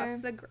grayish color? Yeah,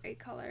 it's the gray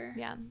color.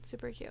 Yeah,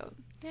 super cute.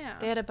 Yeah.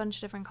 They had a bunch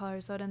of different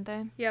colors though, didn't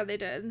they? Yeah, they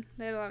did.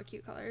 They had a lot of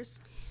cute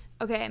colors.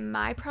 Okay,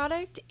 my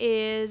product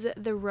is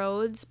the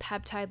Rhodes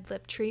Peptide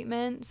Lip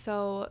Treatment.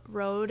 So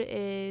Rhode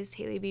is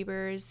Hailey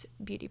Bieber's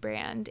beauty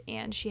brand,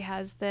 and she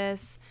has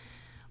this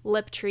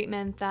lip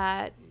treatment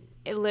that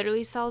it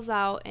literally sells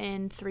out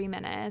in 3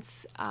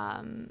 minutes.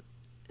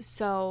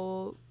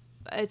 So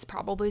it's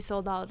probably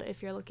sold out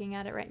if you're looking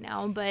at it right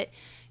now, but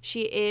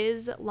she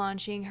is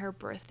launching her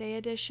birthday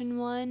edition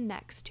one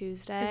next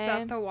Tuesday. Is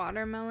that the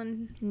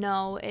watermelon?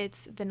 No,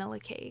 it's vanilla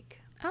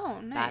cake.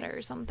 Oh, nice. Batter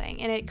or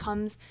something. And it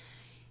comes...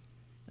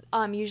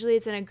 usually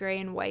it's in a gray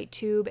and white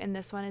tube, and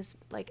this one is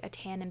like a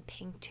tan and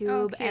pink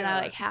tube, and I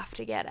like have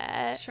to get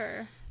it.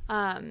 Sure.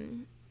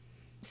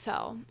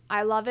 So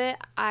I love it.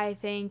 I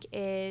think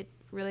it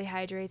really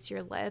hydrates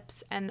your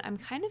lips, and I'm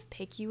kind of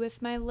picky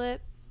with my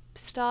lip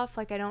stuff.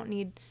 Like I don't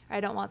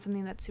want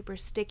something that's super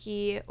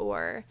sticky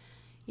or,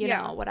 you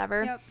know,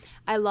 whatever. Yep.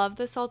 I love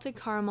the salted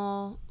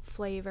caramel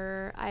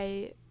flavor.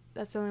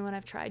 That's the only one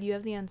I've tried. You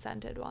have the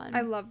unscented one.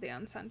 I love the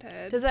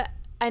unscented.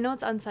 I know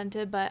it's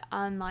unscented, but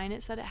online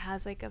it said it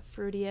has like a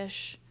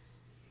fruity-ish.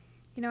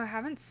 You know, I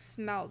haven't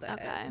smelled it.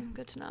 Okay,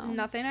 good to know.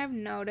 Nothing I've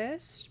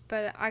noticed,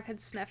 but I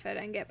could sniff it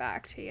and get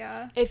back to you.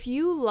 If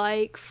you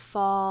like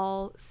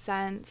fall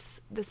scents,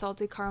 the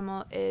salted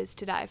caramel is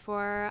to die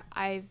for.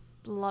 I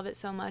love it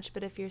so much,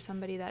 but if you're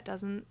somebody that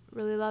doesn't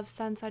really love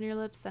scents on your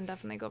lips, then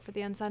definitely go for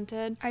the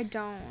unscented. I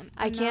don't.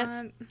 I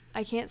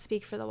can't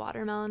speak for the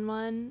watermelon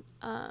one.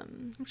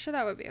 I'm sure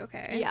that would be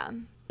okay. Yeah,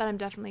 but I'm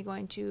definitely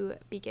going to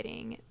be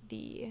getting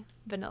the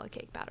vanilla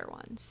cake batter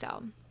one.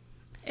 So,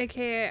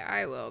 AKA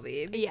I will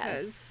be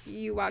because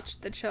you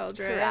watched The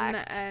Children.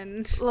 Correct.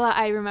 And well,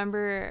 I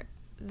remember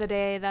the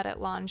day that it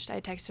launched, I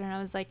texted her and I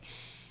was like,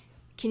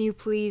 can you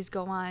please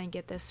go on and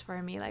get this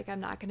for me? Like, I'm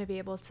not going to be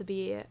able to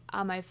be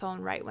on my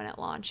phone right when it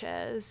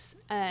launches.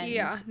 And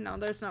yeah, no,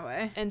 there's no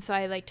way. And so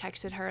I like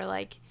texted her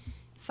like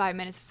 5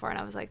 minutes before, and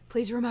I was like,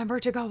 please remember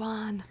to go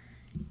on.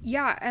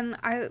 Yeah, and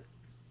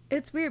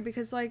it's weird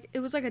because like it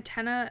was like a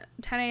 10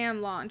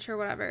 a.m. launch or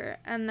whatever,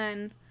 and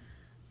then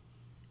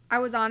I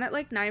was on at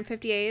like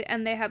 9:58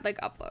 and they had like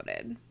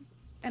uploaded.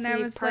 And I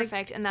was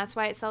perfect. And that's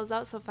why it sells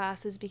out so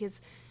fast, is because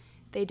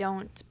they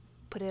don't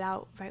put it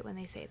out right when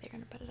they say they're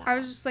gonna put it out. I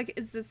was just like,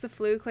 is this a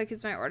fluke? Like,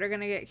 is my order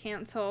gonna get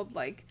canceled?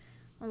 Like,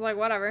 I was like,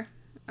 whatever.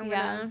 I'm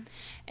gonna.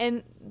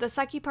 And the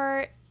sucky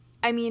part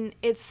I mean,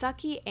 it's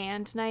sucky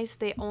and nice.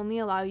 They only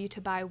allow you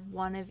to buy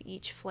one of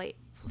each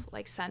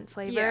scent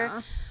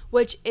flavor,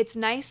 which it's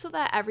nice so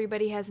that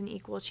everybody has an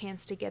equal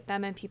chance to get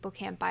them and people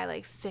can't buy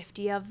like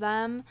 50 of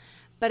them.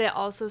 But it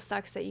also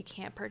sucks that you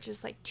can't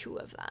purchase like 2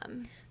 of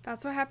them.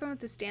 That's what happened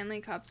with the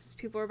Stanley Cups, is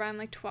people were buying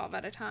like 12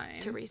 at a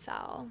time. To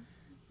resell.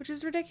 Which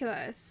is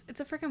ridiculous. It's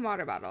a freaking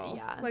water bottle.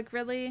 Yeah. Like,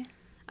 really?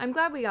 I'm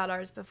glad we got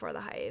ours before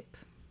the hype.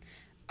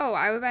 Oh,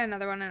 I would buy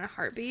another one in a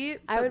heartbeat.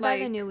 I would buy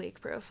the new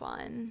leak-proof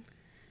one.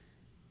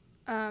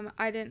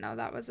 I didn't know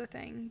that was a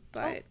thing,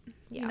 but,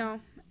 you know,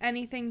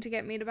 anything to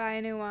get me to buy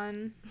a new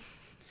one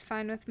is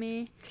fine with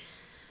me.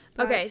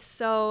 But okay,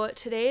 so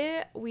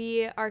today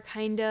we are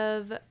kind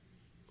of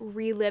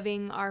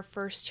reliving our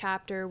first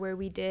chapter where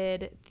we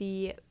did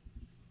the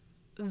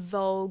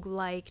Vogue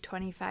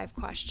 25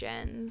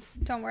 questions.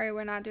 Don't worry,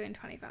 we're not doing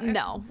 25.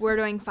 No, we're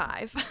doing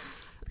 5.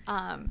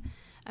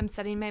 I'm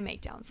setting my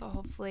mic down, so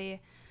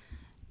hopefully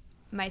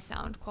my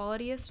sound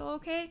quality is still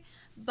okay.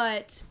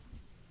 But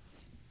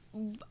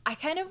I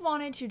kind of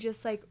wanted to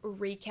just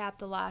recap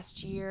the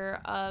last year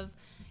of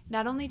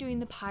not only doing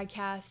the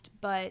podcast,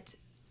 but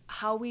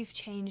how we've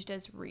changed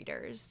as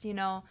readers. You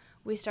know,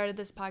 we started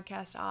this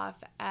podcast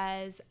off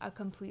as a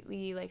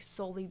completely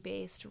solely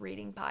based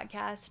reading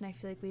podcast, and I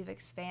feel like we've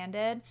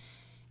expanded,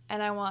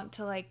 and I want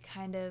to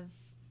kind of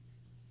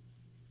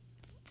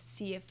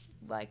see if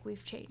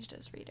we've changed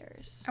as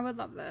readers. I would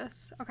love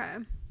this. Okay.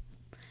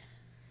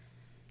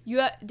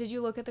 Did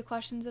you look at the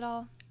questions at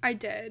all? I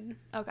did.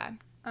 Okay.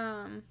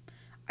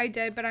 I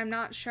did, but I'm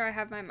not sure I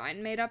have my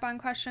mind made up on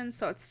questions,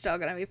 so it's still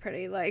gonna be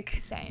pretty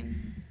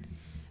Same.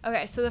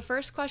 Okay, so the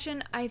first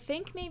question, I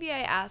think maybe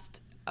I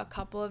asked a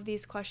couple of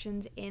these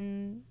questions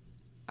in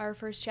our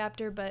first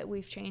chapter, but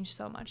we've changed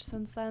so much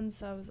since then,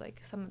 so I was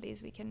some of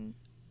these we can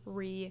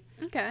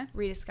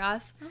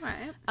rediscuss. All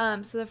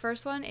right. So the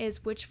first one is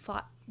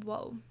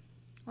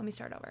let me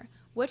start over.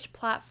 Which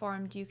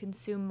platform do you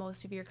consume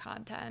most of your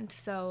content?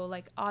 So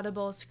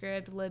Audible,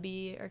 Scribd,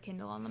 Libby, or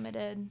Kindle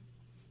Unlimited?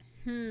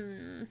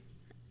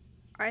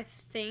 I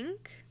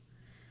think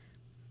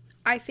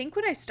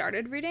when I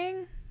started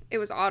reading, it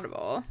was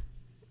Audible.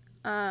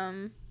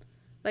 When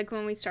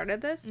we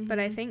started this, but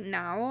I think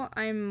now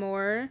I'm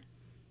more,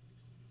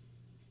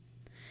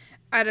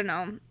 I don't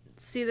know.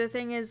 See, the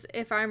thing is,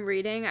 if I'm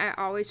reading, I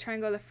always try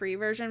and go the free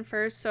version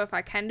first. So if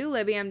I can do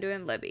Libby, I'm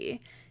doing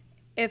Libby.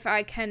 If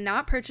I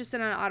cannot purchase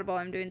it on Audible,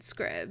 I'm doing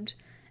Scribd.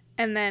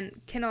 And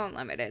then Kindle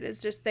Unlimited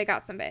is just, they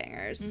got some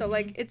bangers. So,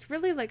 it's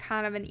really,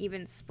 kind of an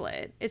even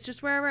split. It's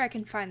just wherever I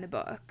can find the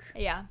book.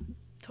 Yeah,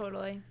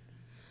 totally.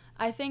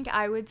 I think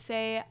I would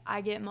say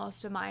I get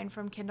most of mine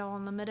from Kindle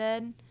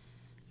Unlimited.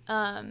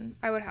 I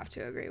would have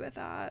to agree with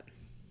that.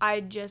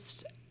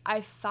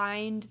 I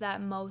find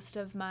that most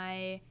of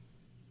my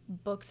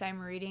books I'm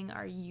reading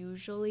are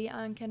usually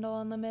on Kindle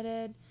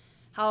Unlimited.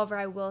 However,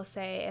 I will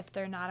say if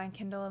they're not on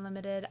Kindle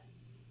Unlimited,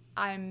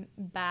 I'm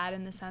bad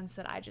in the sense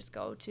that I just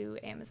go to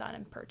Amazon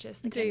and purchase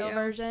the Kindle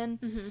version.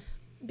 Mm-hmm.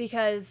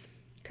 Because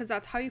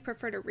that's how you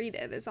prefer to read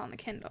it, is on the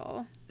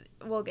Kindle.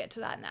 We'll get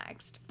to that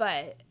next.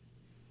 But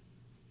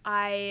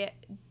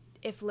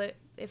if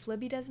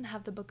Libby doesn't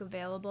have the book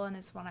available and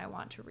it's one I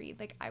want to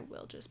read, I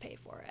will just pay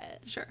for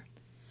it. Sure.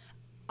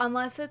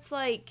 Unless it's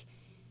 $8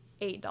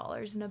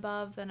 and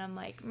above, then I'm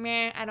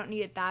meh, I don't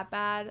need it that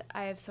bad.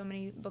 I have so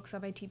many books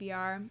on my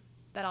TBR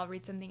that I'll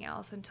read something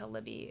else until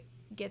Libby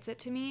gets it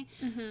to me.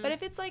 Mm-hmm. But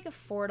if it's a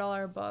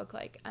 $4 book,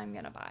 I'm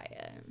gonna buy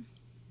it.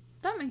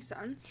 That makes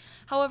sense.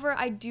 However,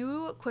 I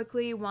do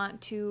quickly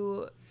want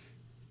to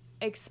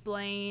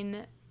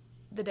explain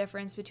the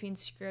difference between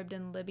Scribd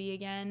and Libby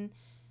again,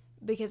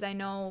 because I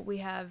know we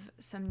have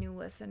some new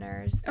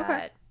listeners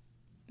that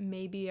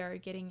maybe are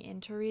getting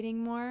into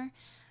reading more.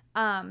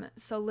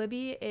 So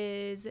Libby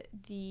is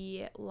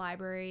the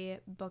library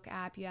book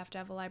app. You have to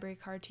have a library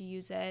card to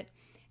use it,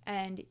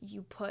 and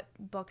you put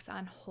books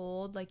on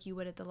hold like you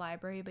would at the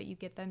library, but you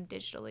get them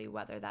digitally,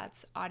 whether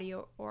that's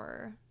audio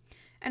or...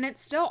 And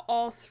it's still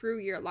all through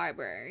your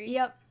library.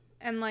 Yep.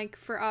 And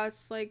for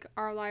us,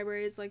 our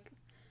library is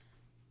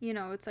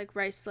it's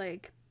Rice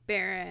Lake,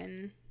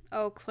 Barron,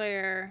 Eau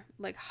Claire,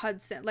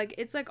 Hudson,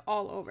 it's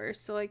all over.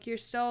 So you're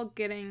still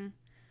getting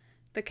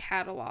the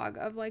catalog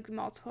of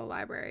multiple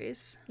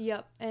libraries.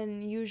 Yep.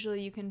 And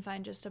usually you can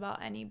find just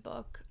about any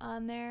book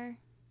on there.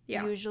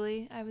 Yeah.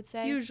 Usually, I would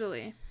say.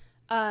 Usually.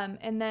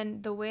 And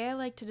then the way I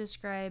like to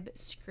describe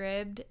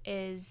Scribd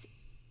is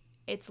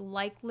it's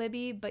like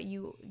Libby, but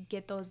you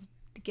get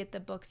the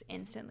books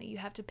instantly. You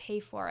have to pay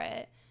for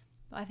it.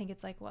 I think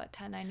it's $10.99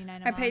 a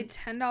month. I paid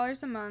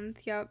 $10 a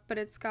month, yep, but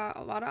it's got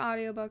a lot of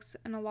audiobooks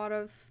and a lot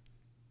of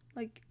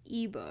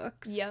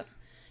ebooks. Yep.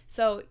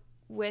 So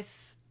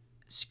with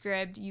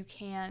Scribd, you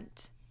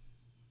can't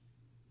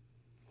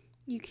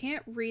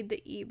read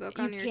the ebook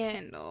on your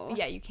Kindle.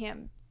 Yeah, you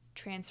can't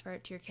transfer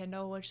it to your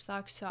Kindle, which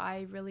sucks. So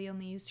I really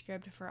only use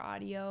Scribd for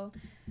audio.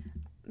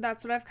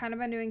 That's what I've kind of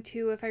been doing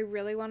too. If I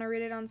really want to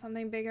read it on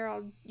something bigger,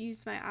 I'll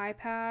use my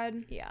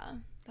iPad. Yeah,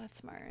 that's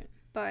smart.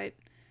 But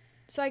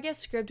So I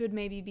guess Scribd would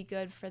maybe be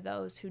good for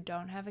those who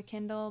don't have a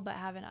Kindle but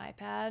have an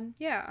iPad.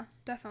 Yeah,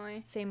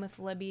 definitely. Same with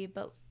Libby,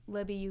 but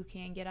Libby you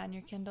can get on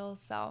your Kindle,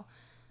 so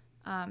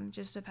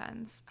just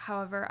depends.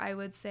 However, I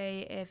would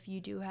say if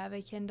you do have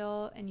a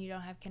Kindle and you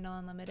don't have Kindle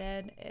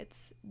Unlimited,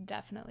 it's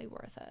definitely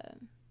worth it.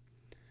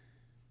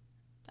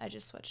 I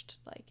just switched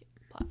like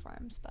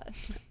platforms, but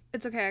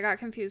it's okay. I got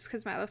confused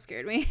because Milo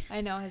scared me.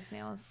 I know his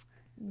nails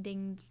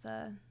dinged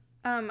the.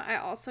 I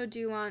also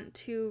do want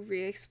to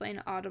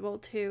re-explain Audible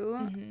too.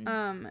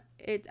 Mm-hmm.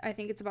 I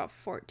think it's about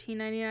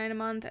 $14.99 a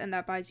month, and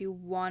that buys you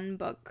 1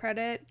 book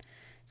credit.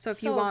 So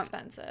if you want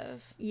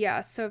expensive.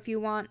 Yeah, so if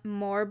you want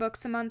more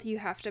books a month, you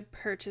have to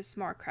purchase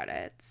more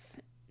credits.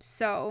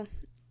 So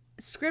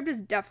Scribd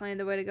is definitely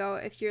the way to go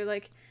if you're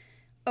like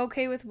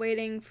okay with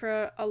waiting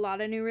for a lot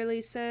of new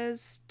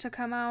releases to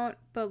come out,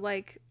 but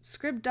like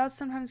Scribd does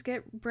sometimes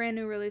get brand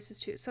new releases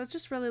too. So it's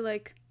just really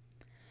like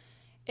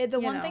the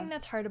one thing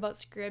that's hard about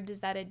Scribd is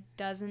that it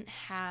doesn't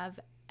have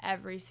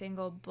every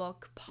single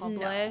book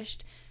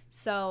published. No.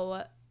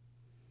 So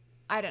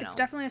I don't know. It's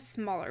definitely a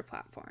smaller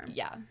platform.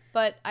 Yeah,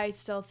 but I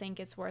still think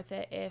it's worth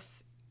it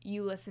if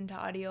you listen to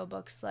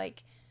audiobooks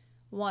like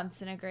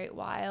once in a great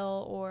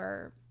while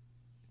or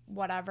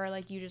whatever,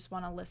 like you just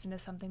want to listen to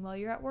something while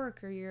you're at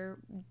work or you're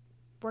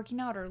working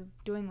out or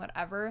doing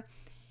whatever,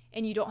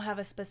 and you don't have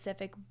a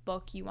specific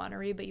book you want to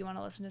read but you want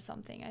to listen to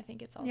something. I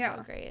think it's also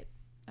a great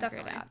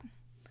app.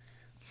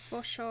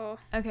 For sure.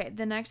 Okay,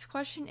 the next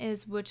question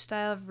is, which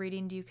style of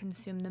reading do you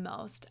consume the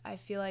most? I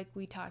feel like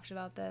we talked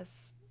about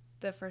this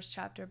the first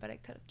chapter, but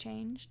it could have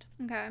changed.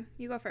 Okay,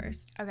 you go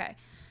first. Okay,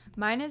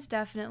 mine is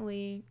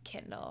definitely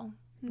Kindle,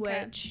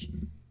 which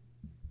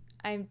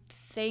I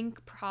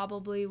think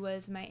probably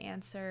was my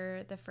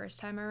answer the first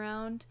time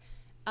around.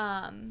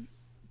 But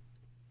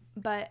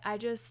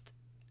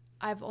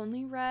I've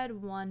only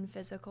read 1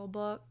 physical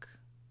book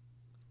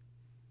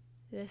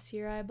this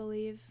year, I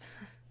believe.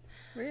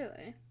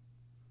 Really?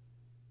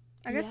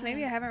 I guess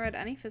maybe I haven't read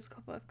any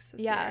physical books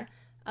this year.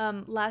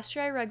 Last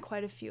year I read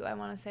quite a few. I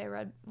want to say I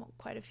read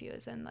quite a few,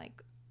 as in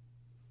like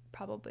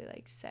probably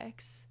like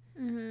 6.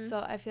 Mm-hmm.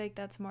 So I feel like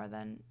that's more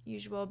than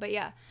usual. But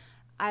yeah,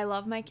 I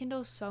love my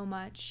Kindle so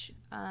much.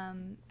 I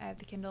have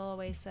the Kindle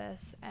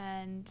Oasis,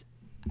 and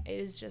it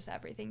is just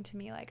everything to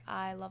me. Like,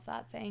 I love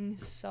that thing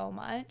so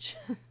much.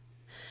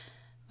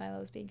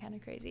 Milo's being kind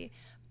of crazy.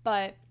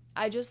 But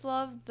I just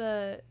love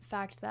the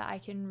fact that I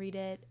can read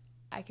it.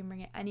 I can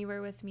bring it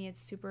anywhere with me. It's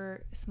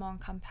super small and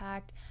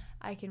compact.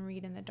 I can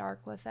read in the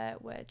dark with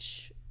it,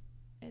 which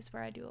is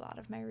where I do a lot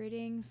of my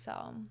reading.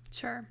 So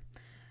sure.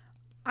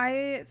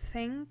 I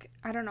think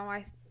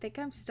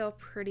I'm still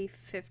pretty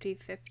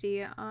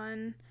 50-50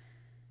 on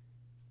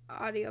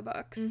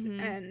audiobooks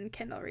and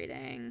Kindle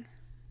reading.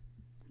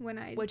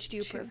 Which do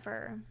you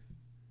prefer?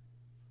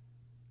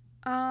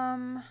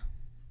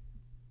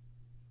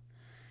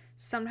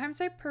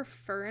 Sometimes I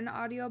prefer an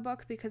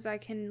audiobook because I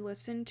can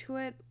listen to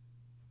it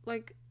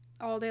like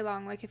all day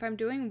long. Like if I'm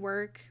doing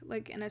work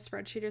like in a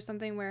spreadsheet or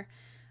something where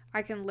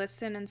I can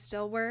listen and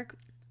still work,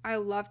 I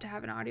love to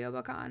have an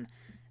audiobook on.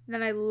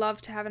 Then I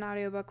love to have an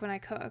audiobook when I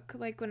cook,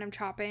 like when I'm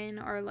chopping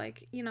or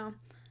like,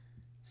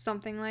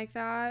 something like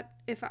that.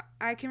 If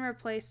I can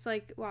replace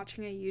like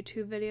watching a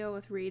YouTube video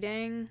with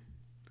reading,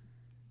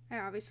 I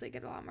obviously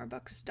get a lot more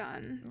books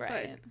done.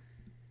 Right. But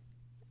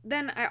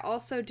then I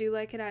also do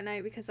like it at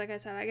night because, like I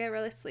said, I get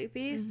really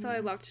sleepy. So I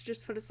love to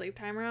just put a sleep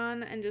timer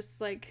on and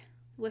just like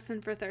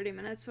listen for 30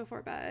 minutes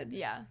before bed.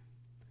 Yeah.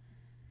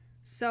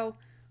 So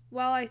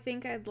while I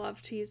think I'd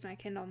love to use my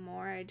Kindle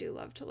more, I do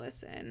love to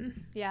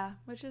listen. Yeah,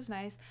 which is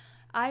nice.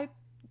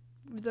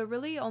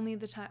 Really the only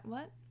time.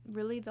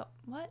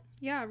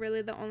 Yeah,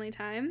 really the only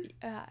time.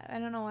 I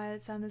don't know why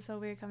it sounded so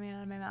weird coming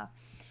out of my mouth.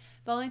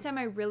 The only time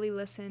I really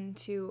listen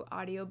to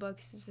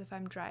audiobooks is if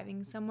I'm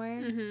driving somewhere.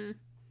 Mm-hmm.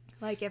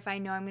 Like if I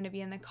know I'm going to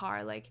be in the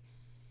car, like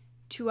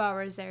 2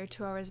 hours there,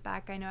 2 hours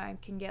back, I know I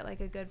can get like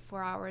a good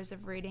 4 hours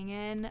of reading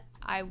in,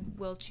 I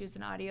will choose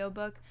an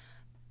audiobook.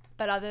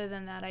 But other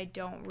than that, I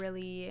don't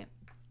really,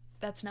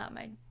 that's not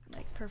my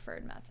like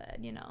preferred method,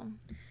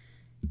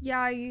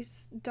 Yeah,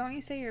 don't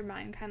you say your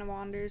mind kind of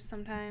wanders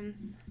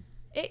sometimes?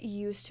 It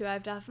used to.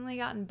 I've definitely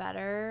gotten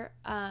better.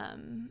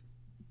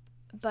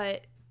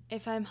 But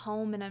if I'm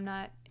home and I'm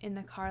not in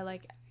the car,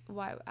 like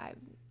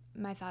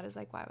my thought is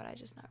like, why would I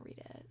just not read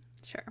it?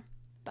 Sure.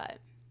 But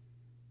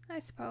I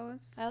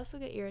suppose. I also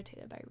get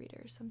irritated by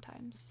readers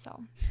sometimes,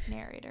 so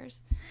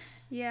narrators.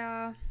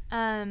 Yeah.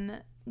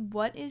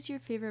 What is your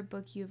favorite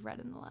book you've read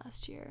in the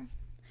last year?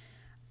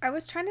 I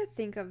was trying to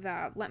think of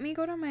that. Let me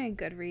go to my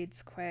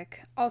Goodreads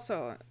quick.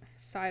 Also,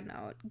 side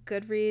note,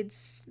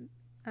 Goodreads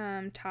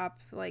top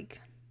like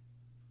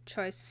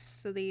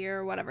choice of the year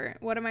or whatever.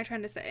 What am I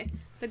trying to say?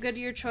 The Good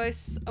Year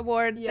Choice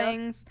Award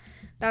things.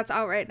 That's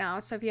out right now.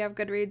 So if you have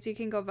Goodreads, you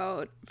can go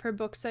vote for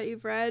books that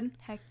you've read.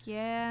 Heck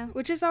yeah.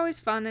 Which is always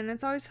fun, and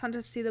it's always fun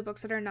to see the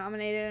books that are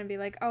nominated and be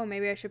like, oh,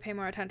 maybe I should pay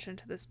more attention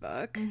to this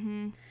book.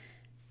 Mm-hmm.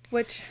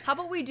 How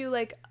about we do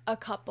like a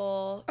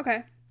couple?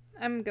 Okay.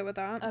 I'm good with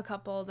that. A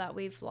couple that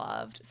we've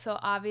loved. So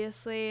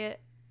obviously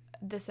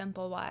The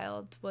Simple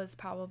Wild was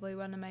probably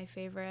one of my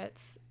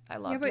favorites. I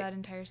loved that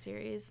entire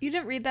series. You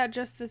didn't read that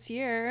just this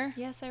year.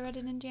 Yes, I read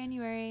it in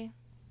January.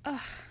 Ugh.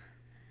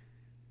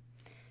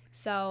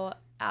 So,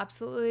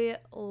 absolutely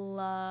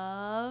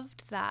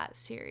loved that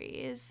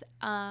series.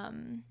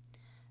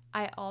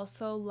 I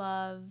also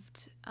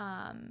loved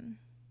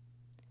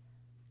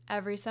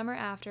Every Summer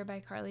After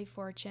by Carly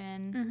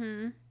Fortune.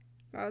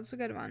 Mm-hmm. That was a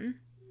good one.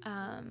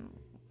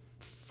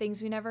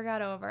 Things We Never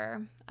Got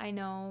Over. I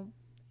know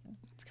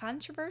it's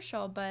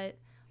controversial, but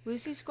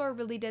Lucy Score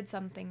really did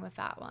something with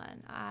that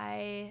one.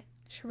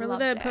 She really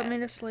did put me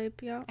to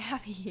sleep, yeah.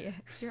 Abby,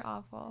 you're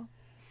awful.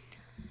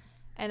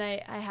 And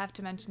I have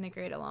to mention The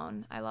Great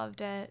Alone. I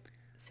loved it.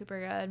 Super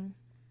good.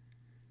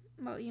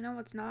 Well, you know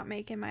what's not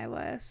making my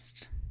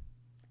list?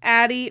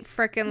 Addie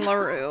frickin'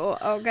 LaRue,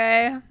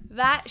 okay?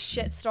 That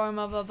shitstorm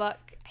of a book.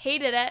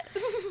 Hated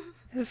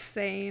it.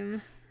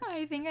 Same.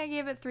 I think I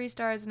gave it 3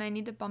 stars and I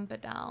need to bump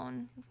it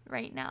down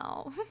right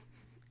now.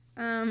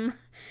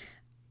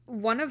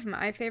 One of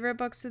my favorite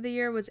books of the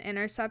year was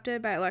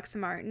Intercepted by Alexa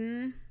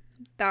Martin.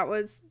 That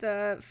was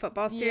the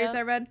football series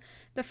I read.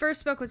 The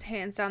first book was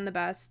hands down the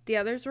best. The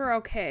others were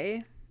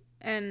okay.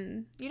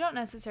 And you don't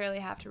necessarily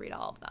have to read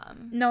all of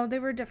them. No, they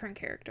were different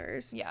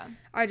characters. Yeah.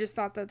 I just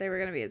thought that they were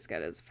going to be as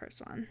good as the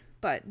first one.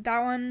 But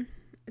that one,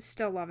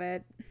 still love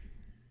it.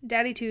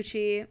 Daddy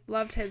Tucci,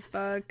 loved his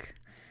book.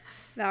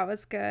 That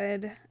was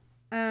good.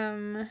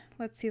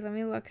 Let's see, let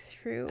me look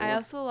through. I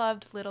also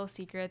loved Little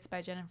Secrets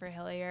by Jennifer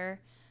Hillier.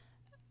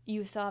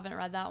 You still haven't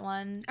read that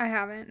one? I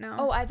haven't, no.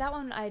 Oh,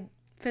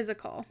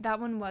 Physical. That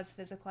one was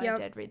physical. Yep. I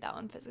did read that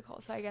one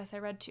physical, so I guess I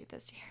read 2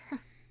 this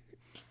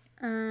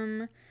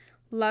year.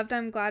 Loved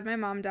I'm Glad My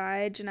Mom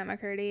Died, Jeanette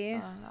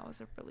McCurdy. Oh, that was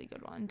a really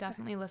good one.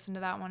 Definitely listen to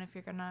that one if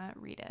you're gonna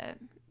read it.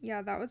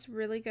 Yeah, that was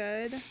really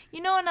good.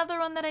 You know another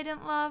one that I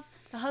didn't love?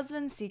 The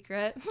Husband's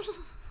Secret.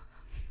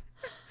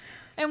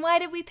 And why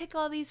did we pick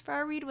all these for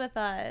our read with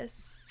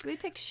us? We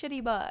picked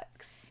shitty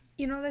books.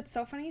 You know, that's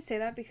so funny you say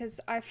that because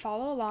I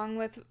follow along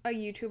with a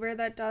YouTuber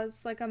that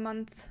does like a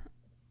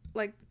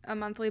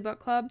monthly book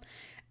club.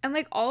 And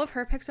like all of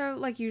her picks are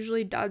like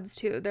usually duds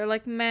too. They're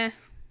like, meh,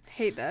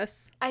 hate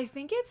this. I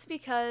think it's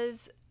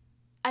because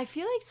I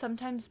feel like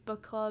sometimes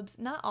book clubs,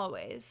 not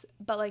always,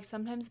 but like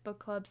sometimes book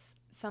clubs,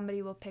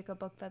 somebody will pick a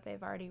book that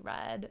they've already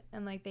read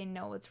and like they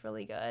know it's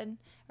really good.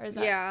 Or is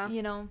that,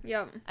 you know?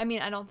 Yep. I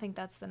mean, I don't think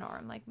that's the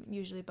norm. Like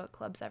usually book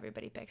clubs,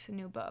 everybody picks a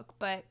new book,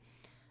 but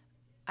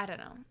I don't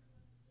know.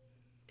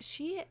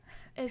 She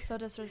is so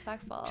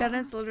disrespectful.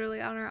 Jenna's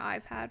literally on her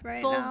iPad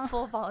right now.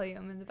 Full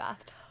volume in the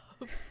bathtub.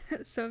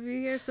 So if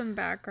you hear some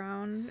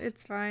background,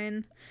 it's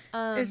fine.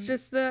 It's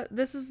just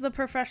this is the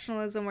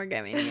professionalism we're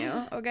giving you,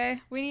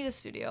 okay? We need a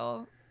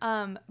studio.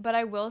 But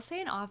I will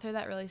say an author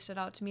that really stood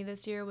out to me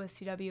this year was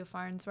C.W.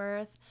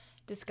 Farnsworth.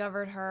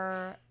 Discovered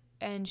her,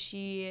 and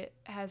she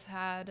has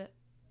had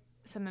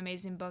some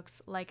amazing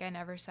books. Like I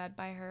Never Said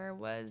by her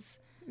was...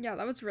 Yeah,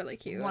 that was really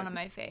cute. One of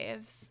my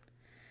faves.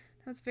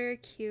 That was very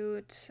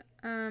cute.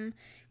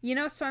 You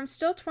know, so I'm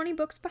still 20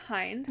 books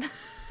behind,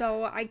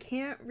 so I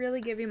can't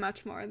really give you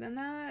much more than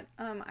that.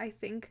 I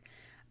think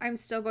I'm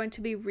still going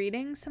to be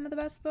reading some of the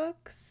best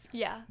books.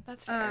 Yeah,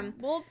 that's fair.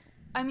 Well,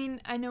 I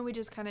mean, I know we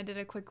just kind of did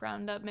a quick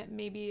roundup.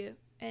 Maybe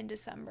in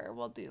December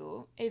we'll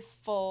do a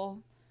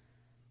full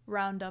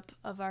roundup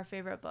of our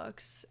favorite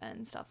books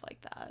and stuff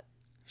like that.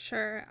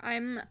 Sure.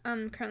 I'm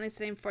currently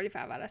sitting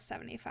 45 out of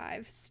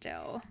 75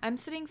 still. I'm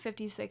sitting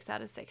 56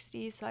 out of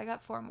 60, so I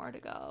got 4 more to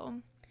go.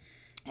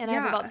 And I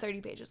have about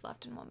 30 pages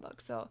left in one book,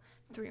 so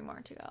 3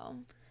 more to go.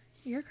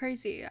 You're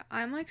crazy.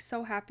 I'm like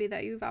so happy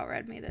that you've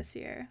outread me this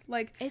year.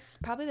 Like, it's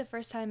probably the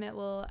first time it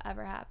will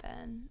ever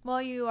happen.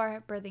 Well, you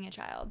are birthing a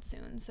child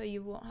soon, so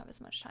you won't have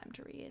as much time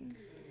to read.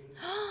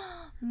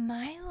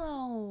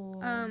 Milo.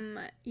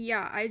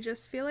 Yeah, I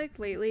just feel like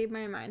lately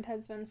my mind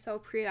has been so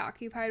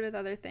preoccupied with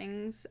other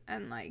things,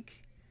 and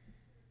like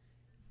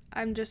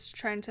I'm just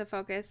trying to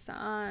focus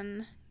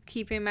on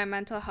keeping my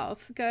mental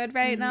health good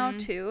right now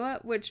too,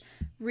 which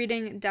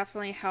reading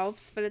definitely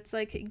helps, but it's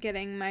like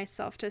getting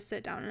myself to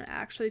sit down and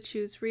actually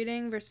choose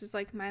reading versus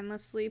like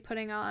mindlessly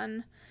putting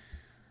on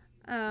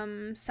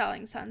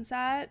Selling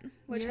Sunset,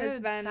 which You're has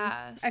been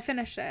obsessed. I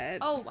finished it.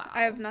 Oh wow.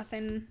 I have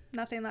nothing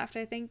left.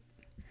 I think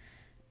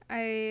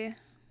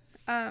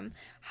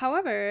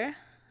however,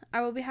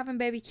 I will be having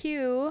baby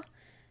Q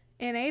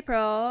in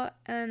April,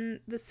 and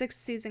the 6th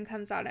season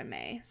comes out in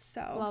May.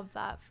 So love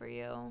that for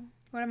you.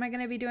 What am I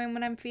gonna be doing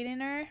when I'm feeding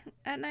her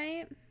at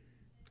night?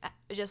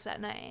 Just at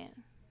night.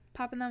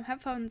 Popping them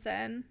headphones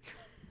in.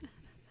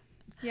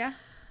 Yeah.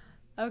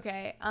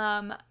 Okay.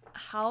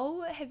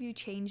 How have you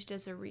changed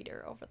as a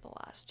reader over the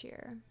last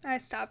year? I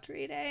stopped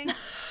reading.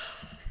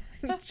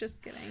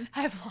 Just kidding.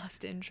 I've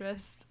lost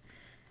interest.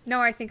 No,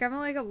 I think I'm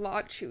like a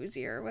lot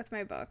choosier with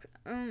my books.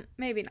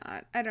 Maybe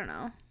not. I don't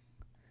know.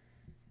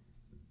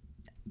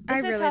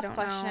 It's a tough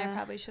question I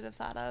probably should have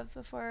thought of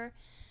before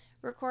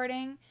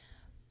recording.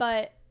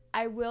 But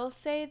I will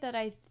say that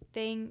I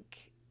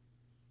think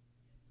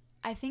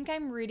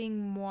I'm reading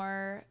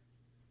more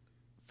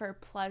for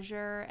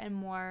pleasure and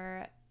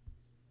more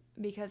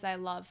because I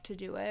love to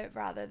do it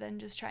rather than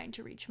just trying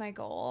to reach my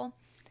goal.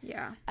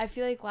 Yeah. I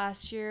feel like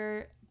last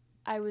year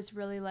I was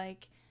really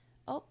like,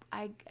 oh,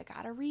 I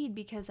gotta read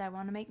because I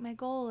want to make my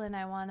goal and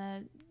I want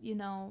to, you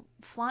know,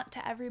 flaunt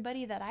to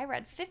everybody that I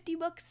read 50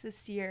 books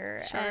this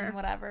year and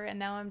whatever. And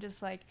now I'm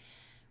just like,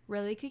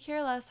 really could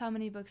care less how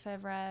many books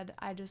I've read.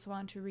 I just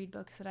want to read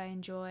books that I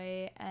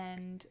enjoy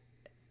and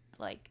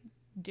like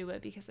do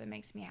it because it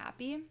makes me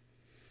happy.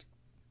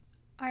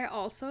 I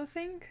also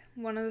think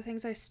one of the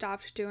things I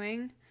stopped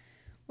doing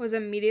was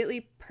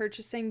immediately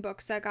purchasing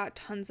books that got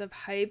tons of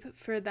hype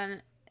for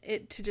then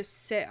it to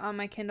just sit on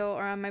my Kindle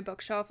or on my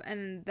bookshelf,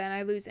 and then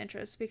I lose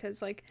interest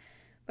because like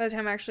by the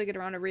time I actually get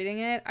around to reading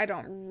it, I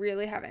don't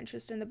really have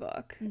interest in the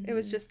book. It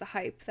was just the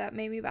hype that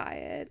made me buy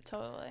it.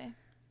 Totally.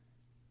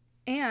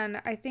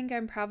 And I think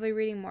I'm probably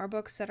reading more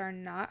books that are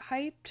not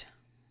hyped.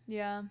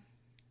 Yeah.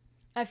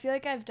 I feel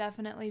like I've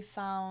definitely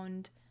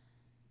found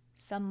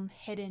some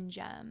hidden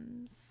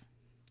gems.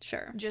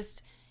 Sure.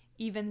 Just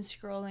even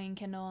scrolling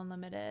Kindle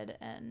Unlimited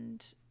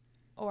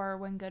or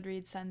when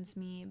Goodreads sends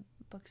me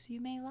books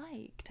you may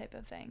like type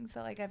of things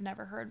that like I've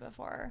never heard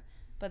before,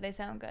 but they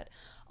sound good.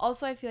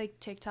 Also, I feel like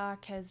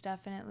TikTok has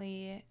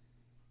definitely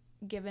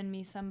given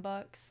me some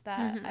books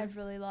that I've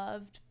really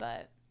loved,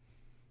 but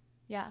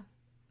yeah,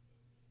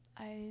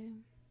 I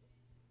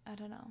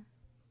don't know.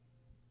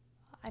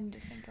 I need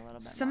to think a little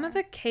bit Some more. of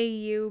the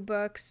KU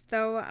books,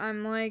 though,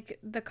 I'm like,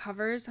 the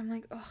covers, I'm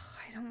like, oh,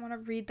 I don't want to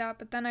read that.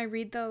 But then I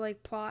read the,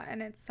 like, plot,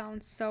 and it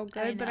sounds so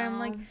good. But I'm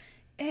like,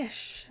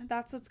 ish,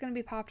 that's what's going to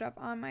be popped up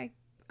on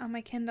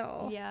my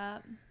Kindle. Yeah.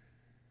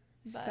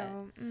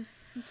 So,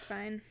 it's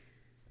fine.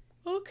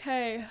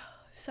 Okay.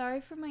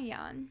 Sorry for my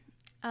yawn.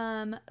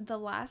 The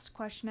last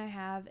question I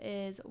have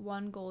is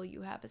one goal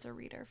you have as a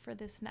reader for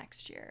this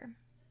next year.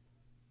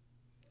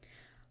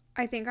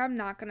 I think I'm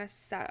not going to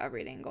set a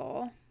reading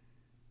goal.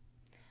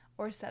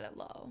 Or set it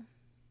low.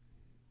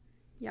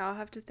 Yeah, I'll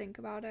have to think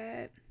about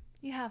it.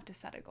 You have to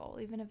set a goal,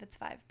 even if it's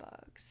 5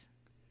 books.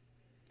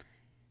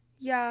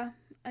 Yeah,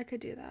 I could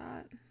do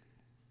that.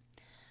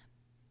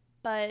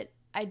 But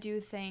I do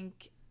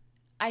think,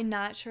 I'm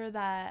not sure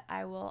that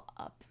I will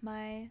up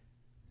my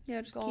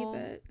just goal.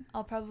 Keep it.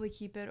 I'll probably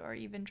keep it or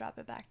even drop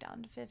it back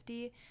down to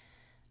 50.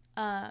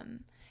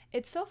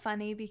 It's so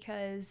funny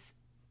because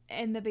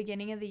in the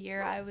beginning of the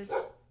year, I was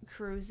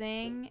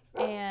cruising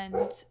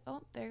and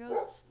oh, there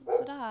goes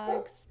the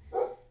dogs.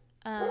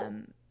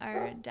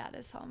 Our dad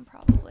is home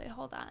probably.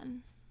 Hold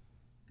on.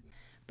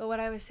 But what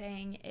I was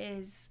saying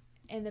is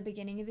in the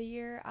beginning of the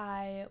year,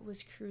 I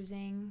was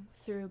cruising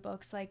through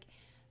books like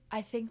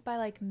I think by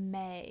like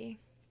May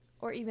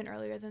or even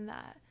earlier than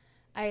that,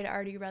 I had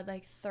already read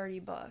like 30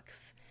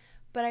 books.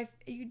 But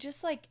you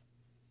just like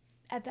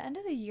at the end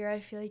of the year, I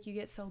feel like you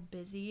get so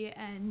busy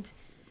and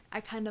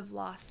I kind of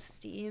lost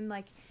steam.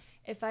 Like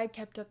if I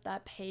kept up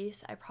that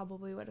pace, I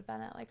probably would have been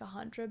at like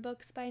 100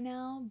 books by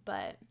now.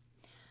 But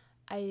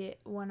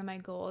one of my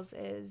goals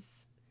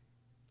is,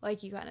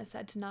 like you kind of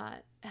said, to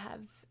not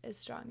have as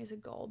strong as a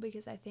goal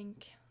because I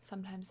think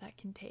sometimes that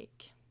can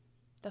take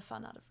the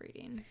fun out of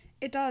reading.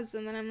 It does,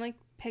 and then I'm like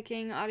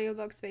picking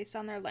audiobooks based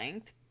on their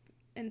length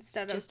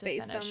instead of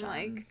based on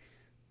like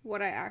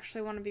what I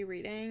actually want to be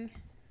reading.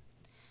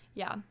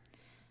 Yeah.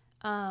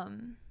 I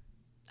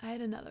had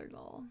another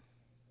goal.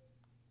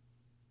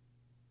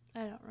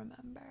 I don't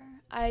remember.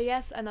 I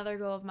guess another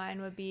goal of mine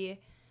would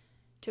be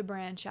to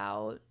branch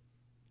out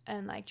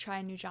and like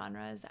try new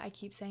genres. I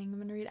keep saying I'm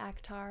gonna read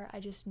ACOTAR. I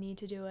just need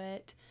to do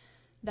it.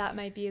 That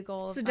might be a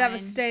goal of mine.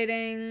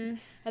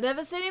 A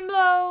devastating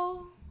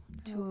blow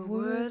to a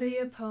worthy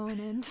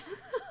opponent.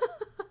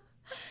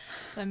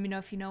 Let me know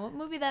if you know what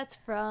movie that's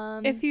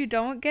from. If you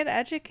don't, get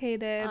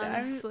educated.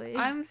 Honestly.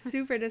 I'm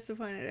super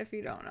disappointed if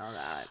you don't know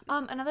that.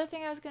 Another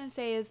thing I was gonna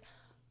say is,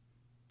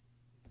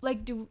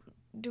 like, do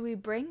we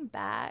bring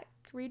back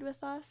Read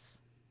With Us,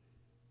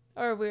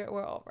 or we're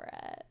over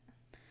it?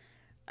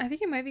 I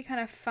think it might be kind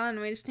of fun.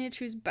 We just need to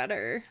choose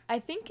better. I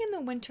think in the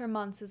winter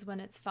months is when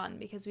it's fun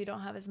because we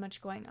don't have as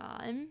much going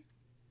on.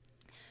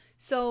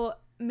 So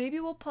maybe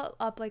we'll put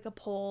up like a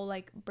poll,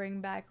 like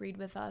bring back Read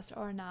With Us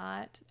or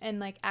not, and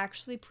like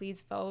actually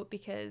please vote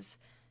because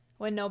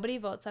when nobody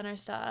votes on our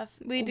stuff,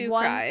 we do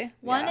cry.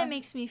 One, it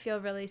makes me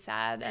feel really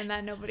sad and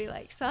that nobody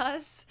likes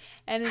us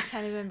and it's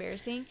kind of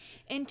embarrassing.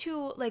 And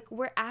two, like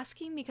we're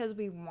asking because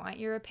we want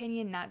your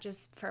opinion, not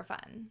just for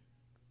fun.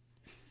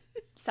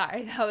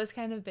 Sorry, that was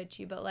kind of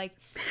bitchy, but like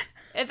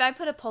if I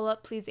put a poll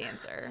up, please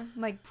answer.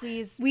 Like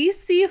please. We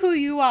see who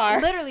you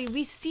are. Literally,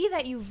 we see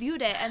that you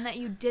viewed it and that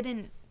you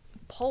didn't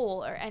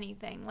poll or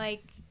anything.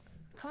 Like,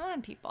 come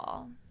on,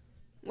 people.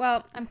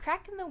 Well, I'm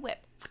cracking the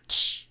whip.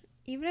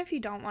 Even if you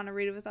don't want to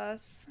read with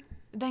us,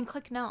 then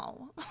click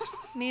no.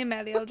 Me and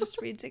Maddie will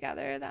just read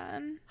together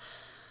then.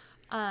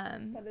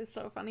 That is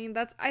so funny.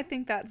 I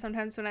think that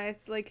sometimes when I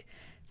like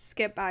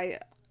skip by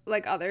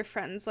like other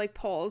friends like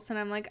polls and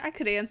I'm like, I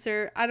could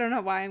answer. I don't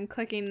know why I'm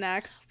clicking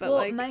next, but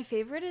like my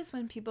favorite is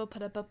when people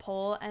put up a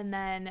poll and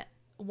then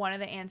one of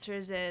the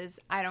answers is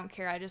I don't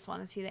care, I just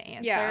want to see the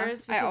answers. Yeah,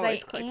 because I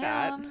always click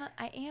that.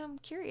 I am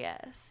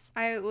curious.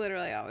 I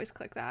literally always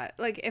click that.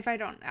 Like, if I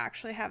don't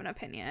actually have an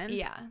opinion.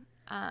 Yeah.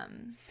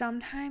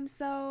 Sometimes,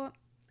 though,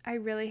 I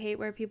really hate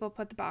where people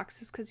put the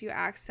boxes because you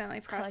accidentally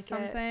press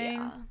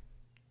something.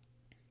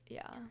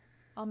 Yeah.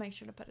 I'll make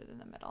sure to put it in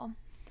the middle.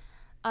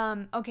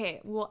 Okay,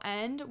 we'll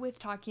end with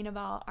talking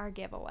about our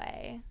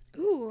giveaway.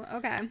 Ooh,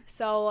 okay.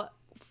 So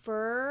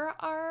for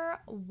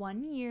our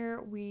 1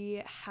 year,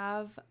 we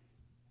have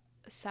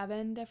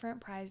 7 different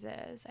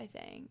prizes, I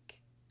think.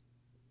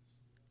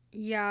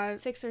 Yeah.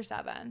 6 or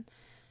 7.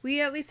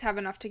 We at least have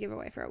enough to give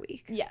away for a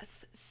week.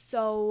 Yes.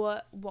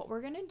 So what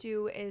we're going to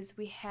do is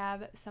we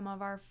have some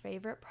of our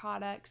favorite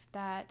products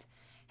that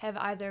have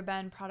either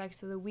been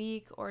products of the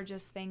week or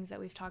just things that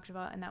we've talked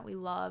about and that we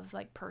love.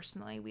 Like,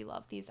 personally, we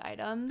love these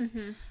items.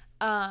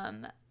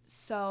 Mm-hmm.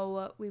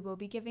 So we will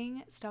be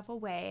giving stuff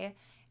away,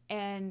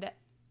 and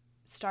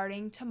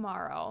starting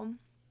tomorrow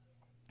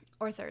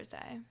or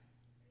Thursday.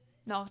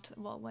 No,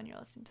 well, when you're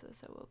listening to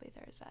this, it will be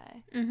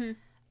Thursday.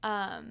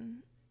 Mm-hmm.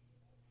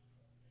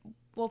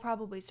 We'll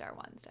probably start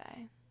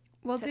Wednesday.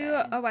 We'll do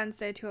a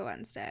Wednesday to a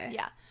Wednesday.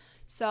 Yeah.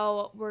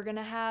 So we're going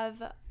to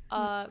have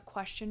a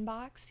question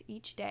box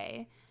each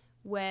day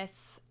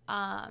with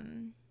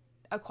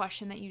a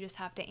question that you just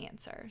have to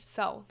answer.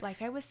 So,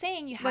 like I was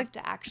saying, you have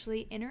to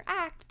actually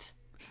interact.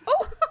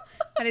 Oh!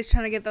 I'm just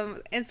trying to get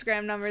the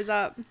Instagram numbers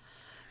up.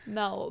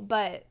 No,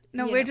 but...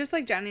 No, we're just,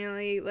 like,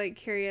 genuinely, like,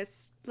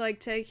 curious, like,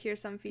 to hear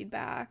some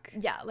feedback.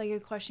 Yeah, like, a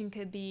question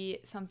could be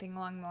something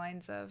along the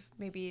lines of,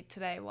 maybe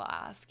today we'll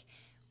ask,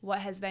 what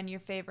has been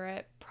your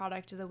favorite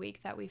product of the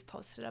week that we've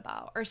posted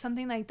about? Or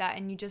something like that,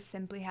 and you just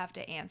simply have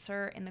to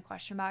answer in the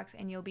question box,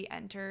 and you'll be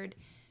entered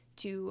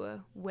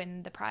to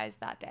win the prize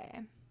that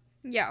day.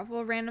 Yeah,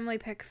 we'll randomly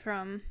pick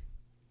from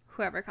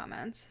whoever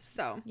comments,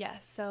 so. Yeah,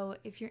 so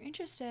if you're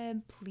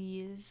interested,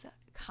 please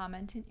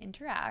comment and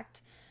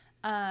interact.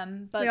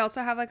 But we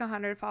also have like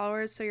 100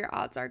 followers, so your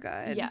odds are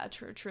good. Yeah,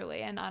 truly.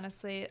 And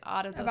honestly,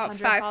 out of those about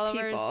 100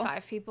 followers,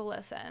 5 people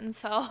listen.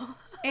 So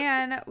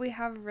and we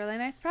have really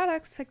nice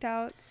products picked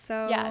out.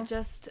 So yeah,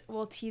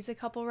 we'll tease a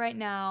couple right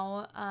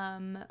now.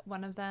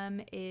 One of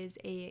them is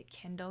a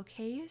Kindle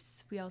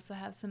case. We also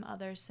have some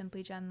other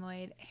Simply Jen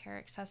Lloyd hair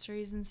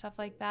accessories and stuff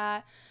like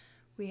that.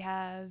 We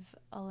have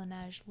a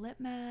Laneige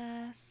lip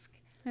mask.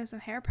 We have some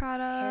hair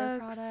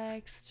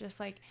products. Just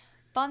like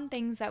fun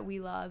things that we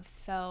love.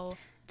 So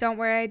don't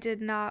worry, I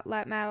did not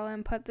let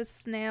Madeline put the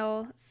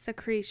snail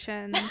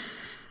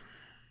secretions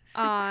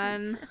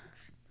on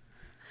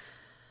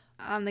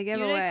the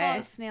giveaway. You did call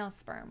it snail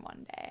sperm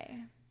one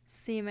day.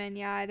 Semen,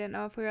 yeah. I didn't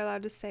know if we were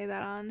allowed to say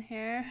that on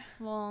here.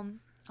 Well,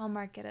 I'll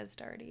mark it as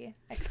dirty.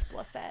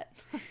 Explicit.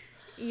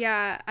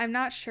 Yeah, I'm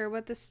not sure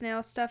what the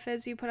snail stuff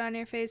is you put on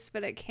your face,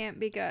 but it can't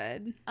be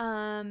good.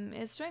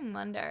 It's doing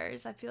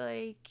wonders. I feel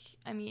like,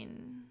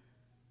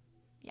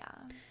 yeah.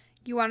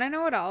 You want to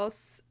know what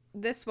else?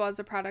 This was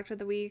a product of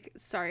the week.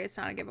 Sorry, it's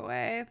not a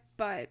giveaway,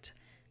 but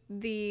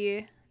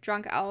the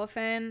Drunk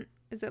Elephant,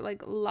 is it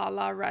like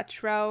La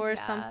Retro or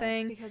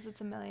something? It's because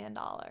it's $1 million.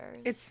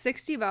 It's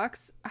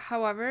 $60.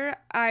 However,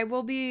 I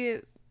will be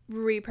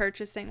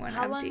repurchasing when empty.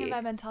 How long have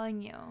I been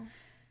telling you?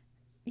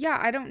 Yeah,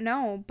 I don't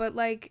know, but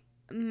like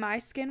my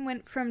skin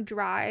went from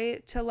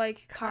dry to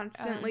like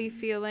constantly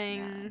feeling...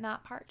 Yeah,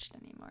 not parched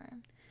anymore.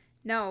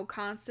 No,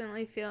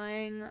 constantly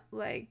feeling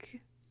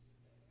like...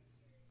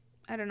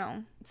 I don't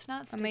know. It's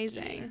not sticky.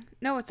 Amazing.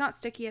 No, it's not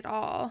sticky at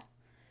all.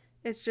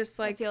 It's just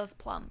like... It feels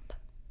plump.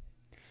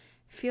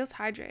 Feels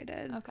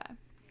hydrated. Okay.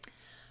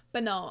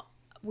 But no,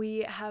 we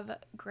have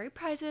great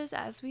prizes,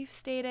 as we've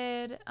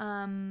stated.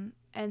 And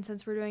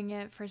since we're doing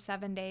it for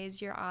 7 days,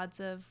 your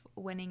odds of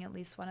winning at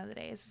least one of the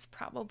days is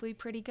probably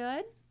pretty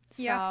good.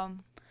 Yeah. So,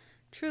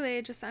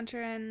 truly, just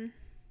enter in,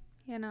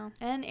 you know.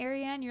 And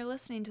Ariane, you're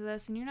listening to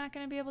this, and you're not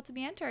going to be able to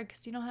be entered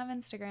because you don't have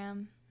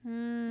Instagram.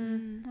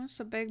 That's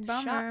a big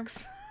bummer.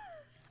 Shucks.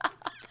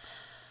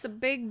 It's a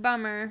big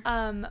bummer.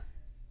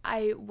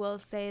 I will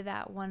say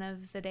that one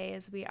of the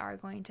days we are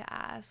going to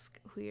ask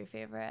who your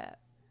favorite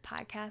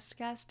podcast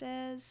guest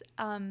is.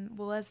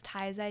 Was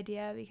Ty's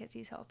idea because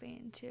he's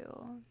hoping to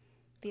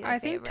be the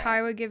favorite. Think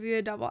Ty would give you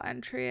a double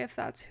entry if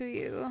that's who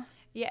you...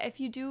 Yeah, if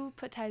you do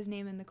put Ty's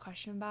name in the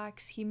question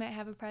box, he might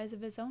have a prize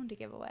of his own to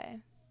give away.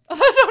 Oh,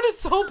 that sounded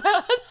so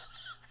bad.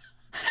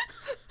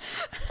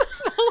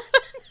 That's not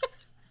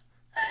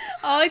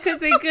all I could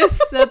think is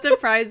that the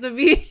prize would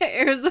be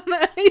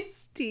Arizona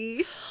iced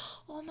tea.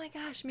 Oh my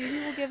gosh, maybe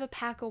we'll give a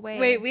pack away.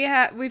 Wait,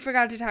 we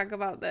forgot to talk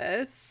about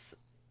this.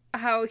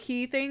 How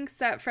he thinks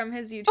that from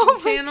his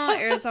YouTube channel,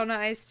 Arizona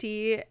iced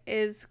tea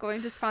is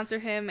going to sponsor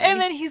him. And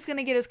then he's going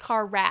to get his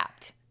car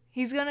wrapped.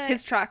 His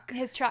truck.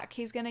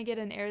 He's going to get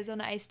an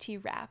Arizona iced tea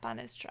wrap on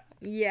his truck.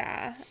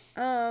 Yeah.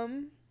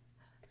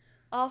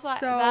 Also,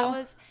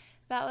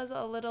 that was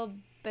a little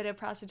bit of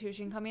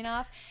prostitution coming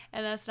off,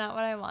 and that's not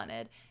what I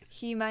wanted.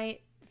 He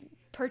might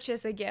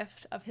purchase a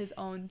gift of his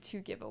own to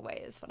give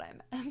away is what I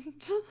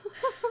meant.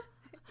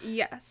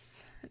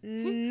 Yes.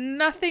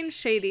 Nothing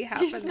shady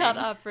happening. He's not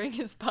offering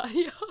his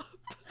body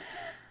up.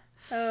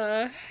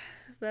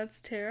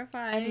 That's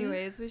terrifying.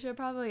 Anyways, we should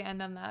probably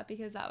end on that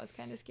because that was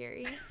kind of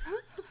scary.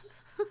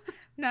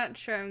 Not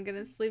sure I'm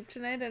gonna sleep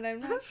tonight, and I'm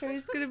not sure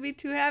he's gonna be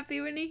too happy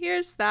when he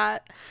hears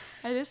that.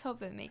 I just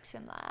hope it makes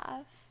him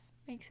laugh,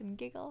 makes him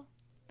giggle.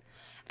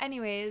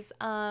 Anyways,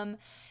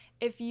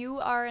 if you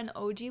are an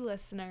OG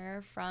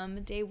listener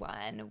from day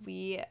one,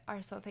 we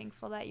are so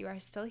thankful that you are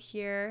still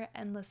here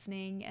and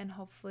listening, and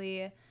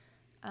hopefully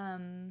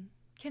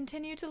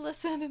continue to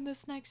listen in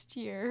this next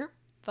year.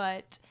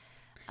 But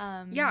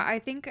yeah, I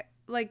think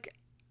like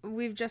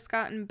we've just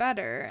gotten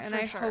better, and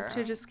I hope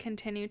to just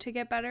continue to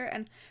get better,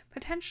 and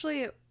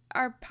potentially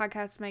our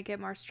podcast might get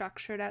more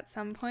structured at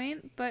some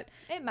point, but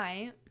it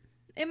might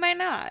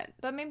not.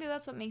 But maybe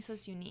that's what makes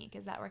us unique,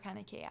 is that we're kind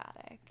of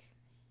chaotic.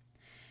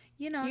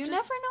 You never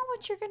know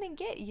what you're gonna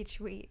get each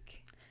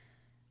week.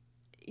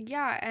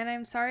 Yeah, and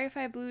I'm sorry if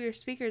I blew your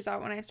speakers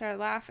out when I started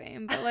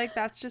laughing, but like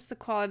that's just the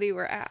quality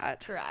we're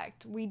at.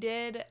 Correct. We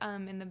did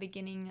in the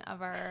beginning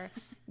of our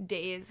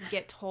days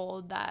get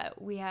told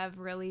that we have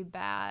really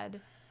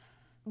bad,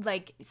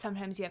 like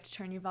sometimes you have to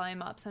turn your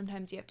volume up,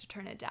 sometimes you have to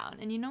turn it down.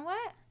 And you know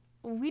what?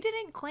 We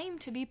didn't claim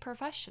to be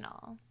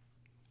professional.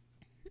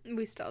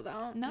 We still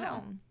don't.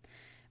 No.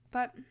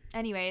 But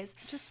anyways,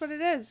 just what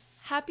it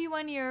is. Happy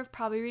 1 year of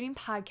Probably Reading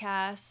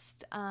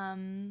podcast.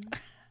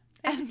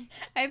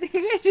 I think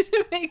I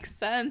didn't make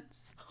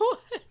sense.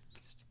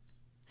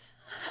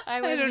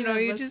 I wasn't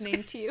even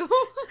listening to you.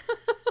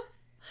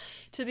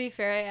 To be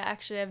fair, I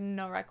actually have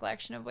no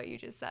recollection of what you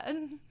just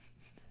said.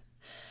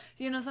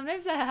 You know,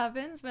 sometimes that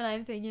happens when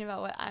I'm thinking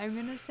about what I'm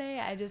going to say.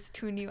 I just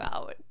tune you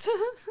out.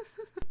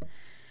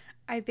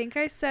 I think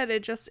I said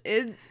it just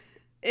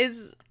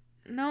is.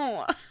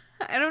 No,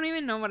 I don't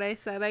even know what I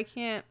said. I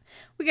can't.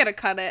 We got to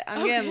cut it.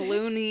 I'm getting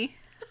loony.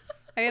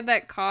 I had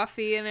that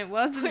coffee and it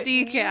wasn't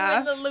decaf.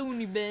 In the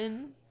loony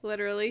bin.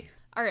 Literally.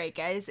 All right,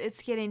 guys.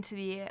 It's getting to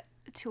be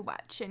too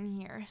much in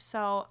here.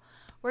 So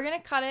we're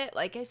going to cut it.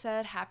 Like I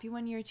said, happy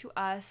 1 year to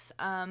us.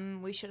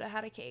 We should have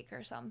had a cake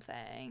or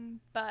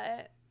something.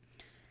 But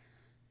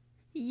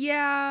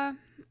yeah,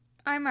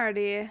 I'm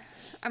already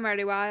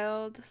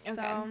wild. So.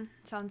 Okay.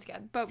 Sounds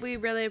good. But we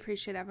really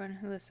appreciate everyone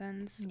who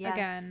listens. Yes.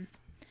 Again.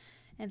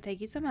 And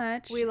thank you so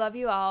much. We love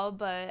you all,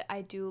 but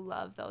I do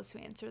love those who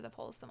answer the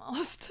polls the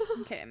most.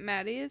 Okay,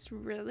 Maddie is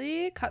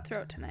really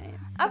cutthroat tonight.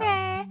 So.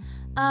 Okay.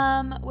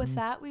 With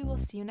that, we will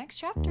see you next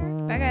chapter.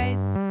 Bye, guys.